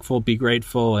 Be thankful. Be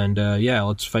grateful. And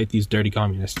let's fight these dirty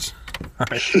communists. All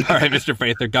right, Mr.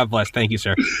 Prather. God bless. Thank you,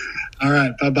 sir. All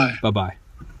right. Bye-bye. Bye-bye.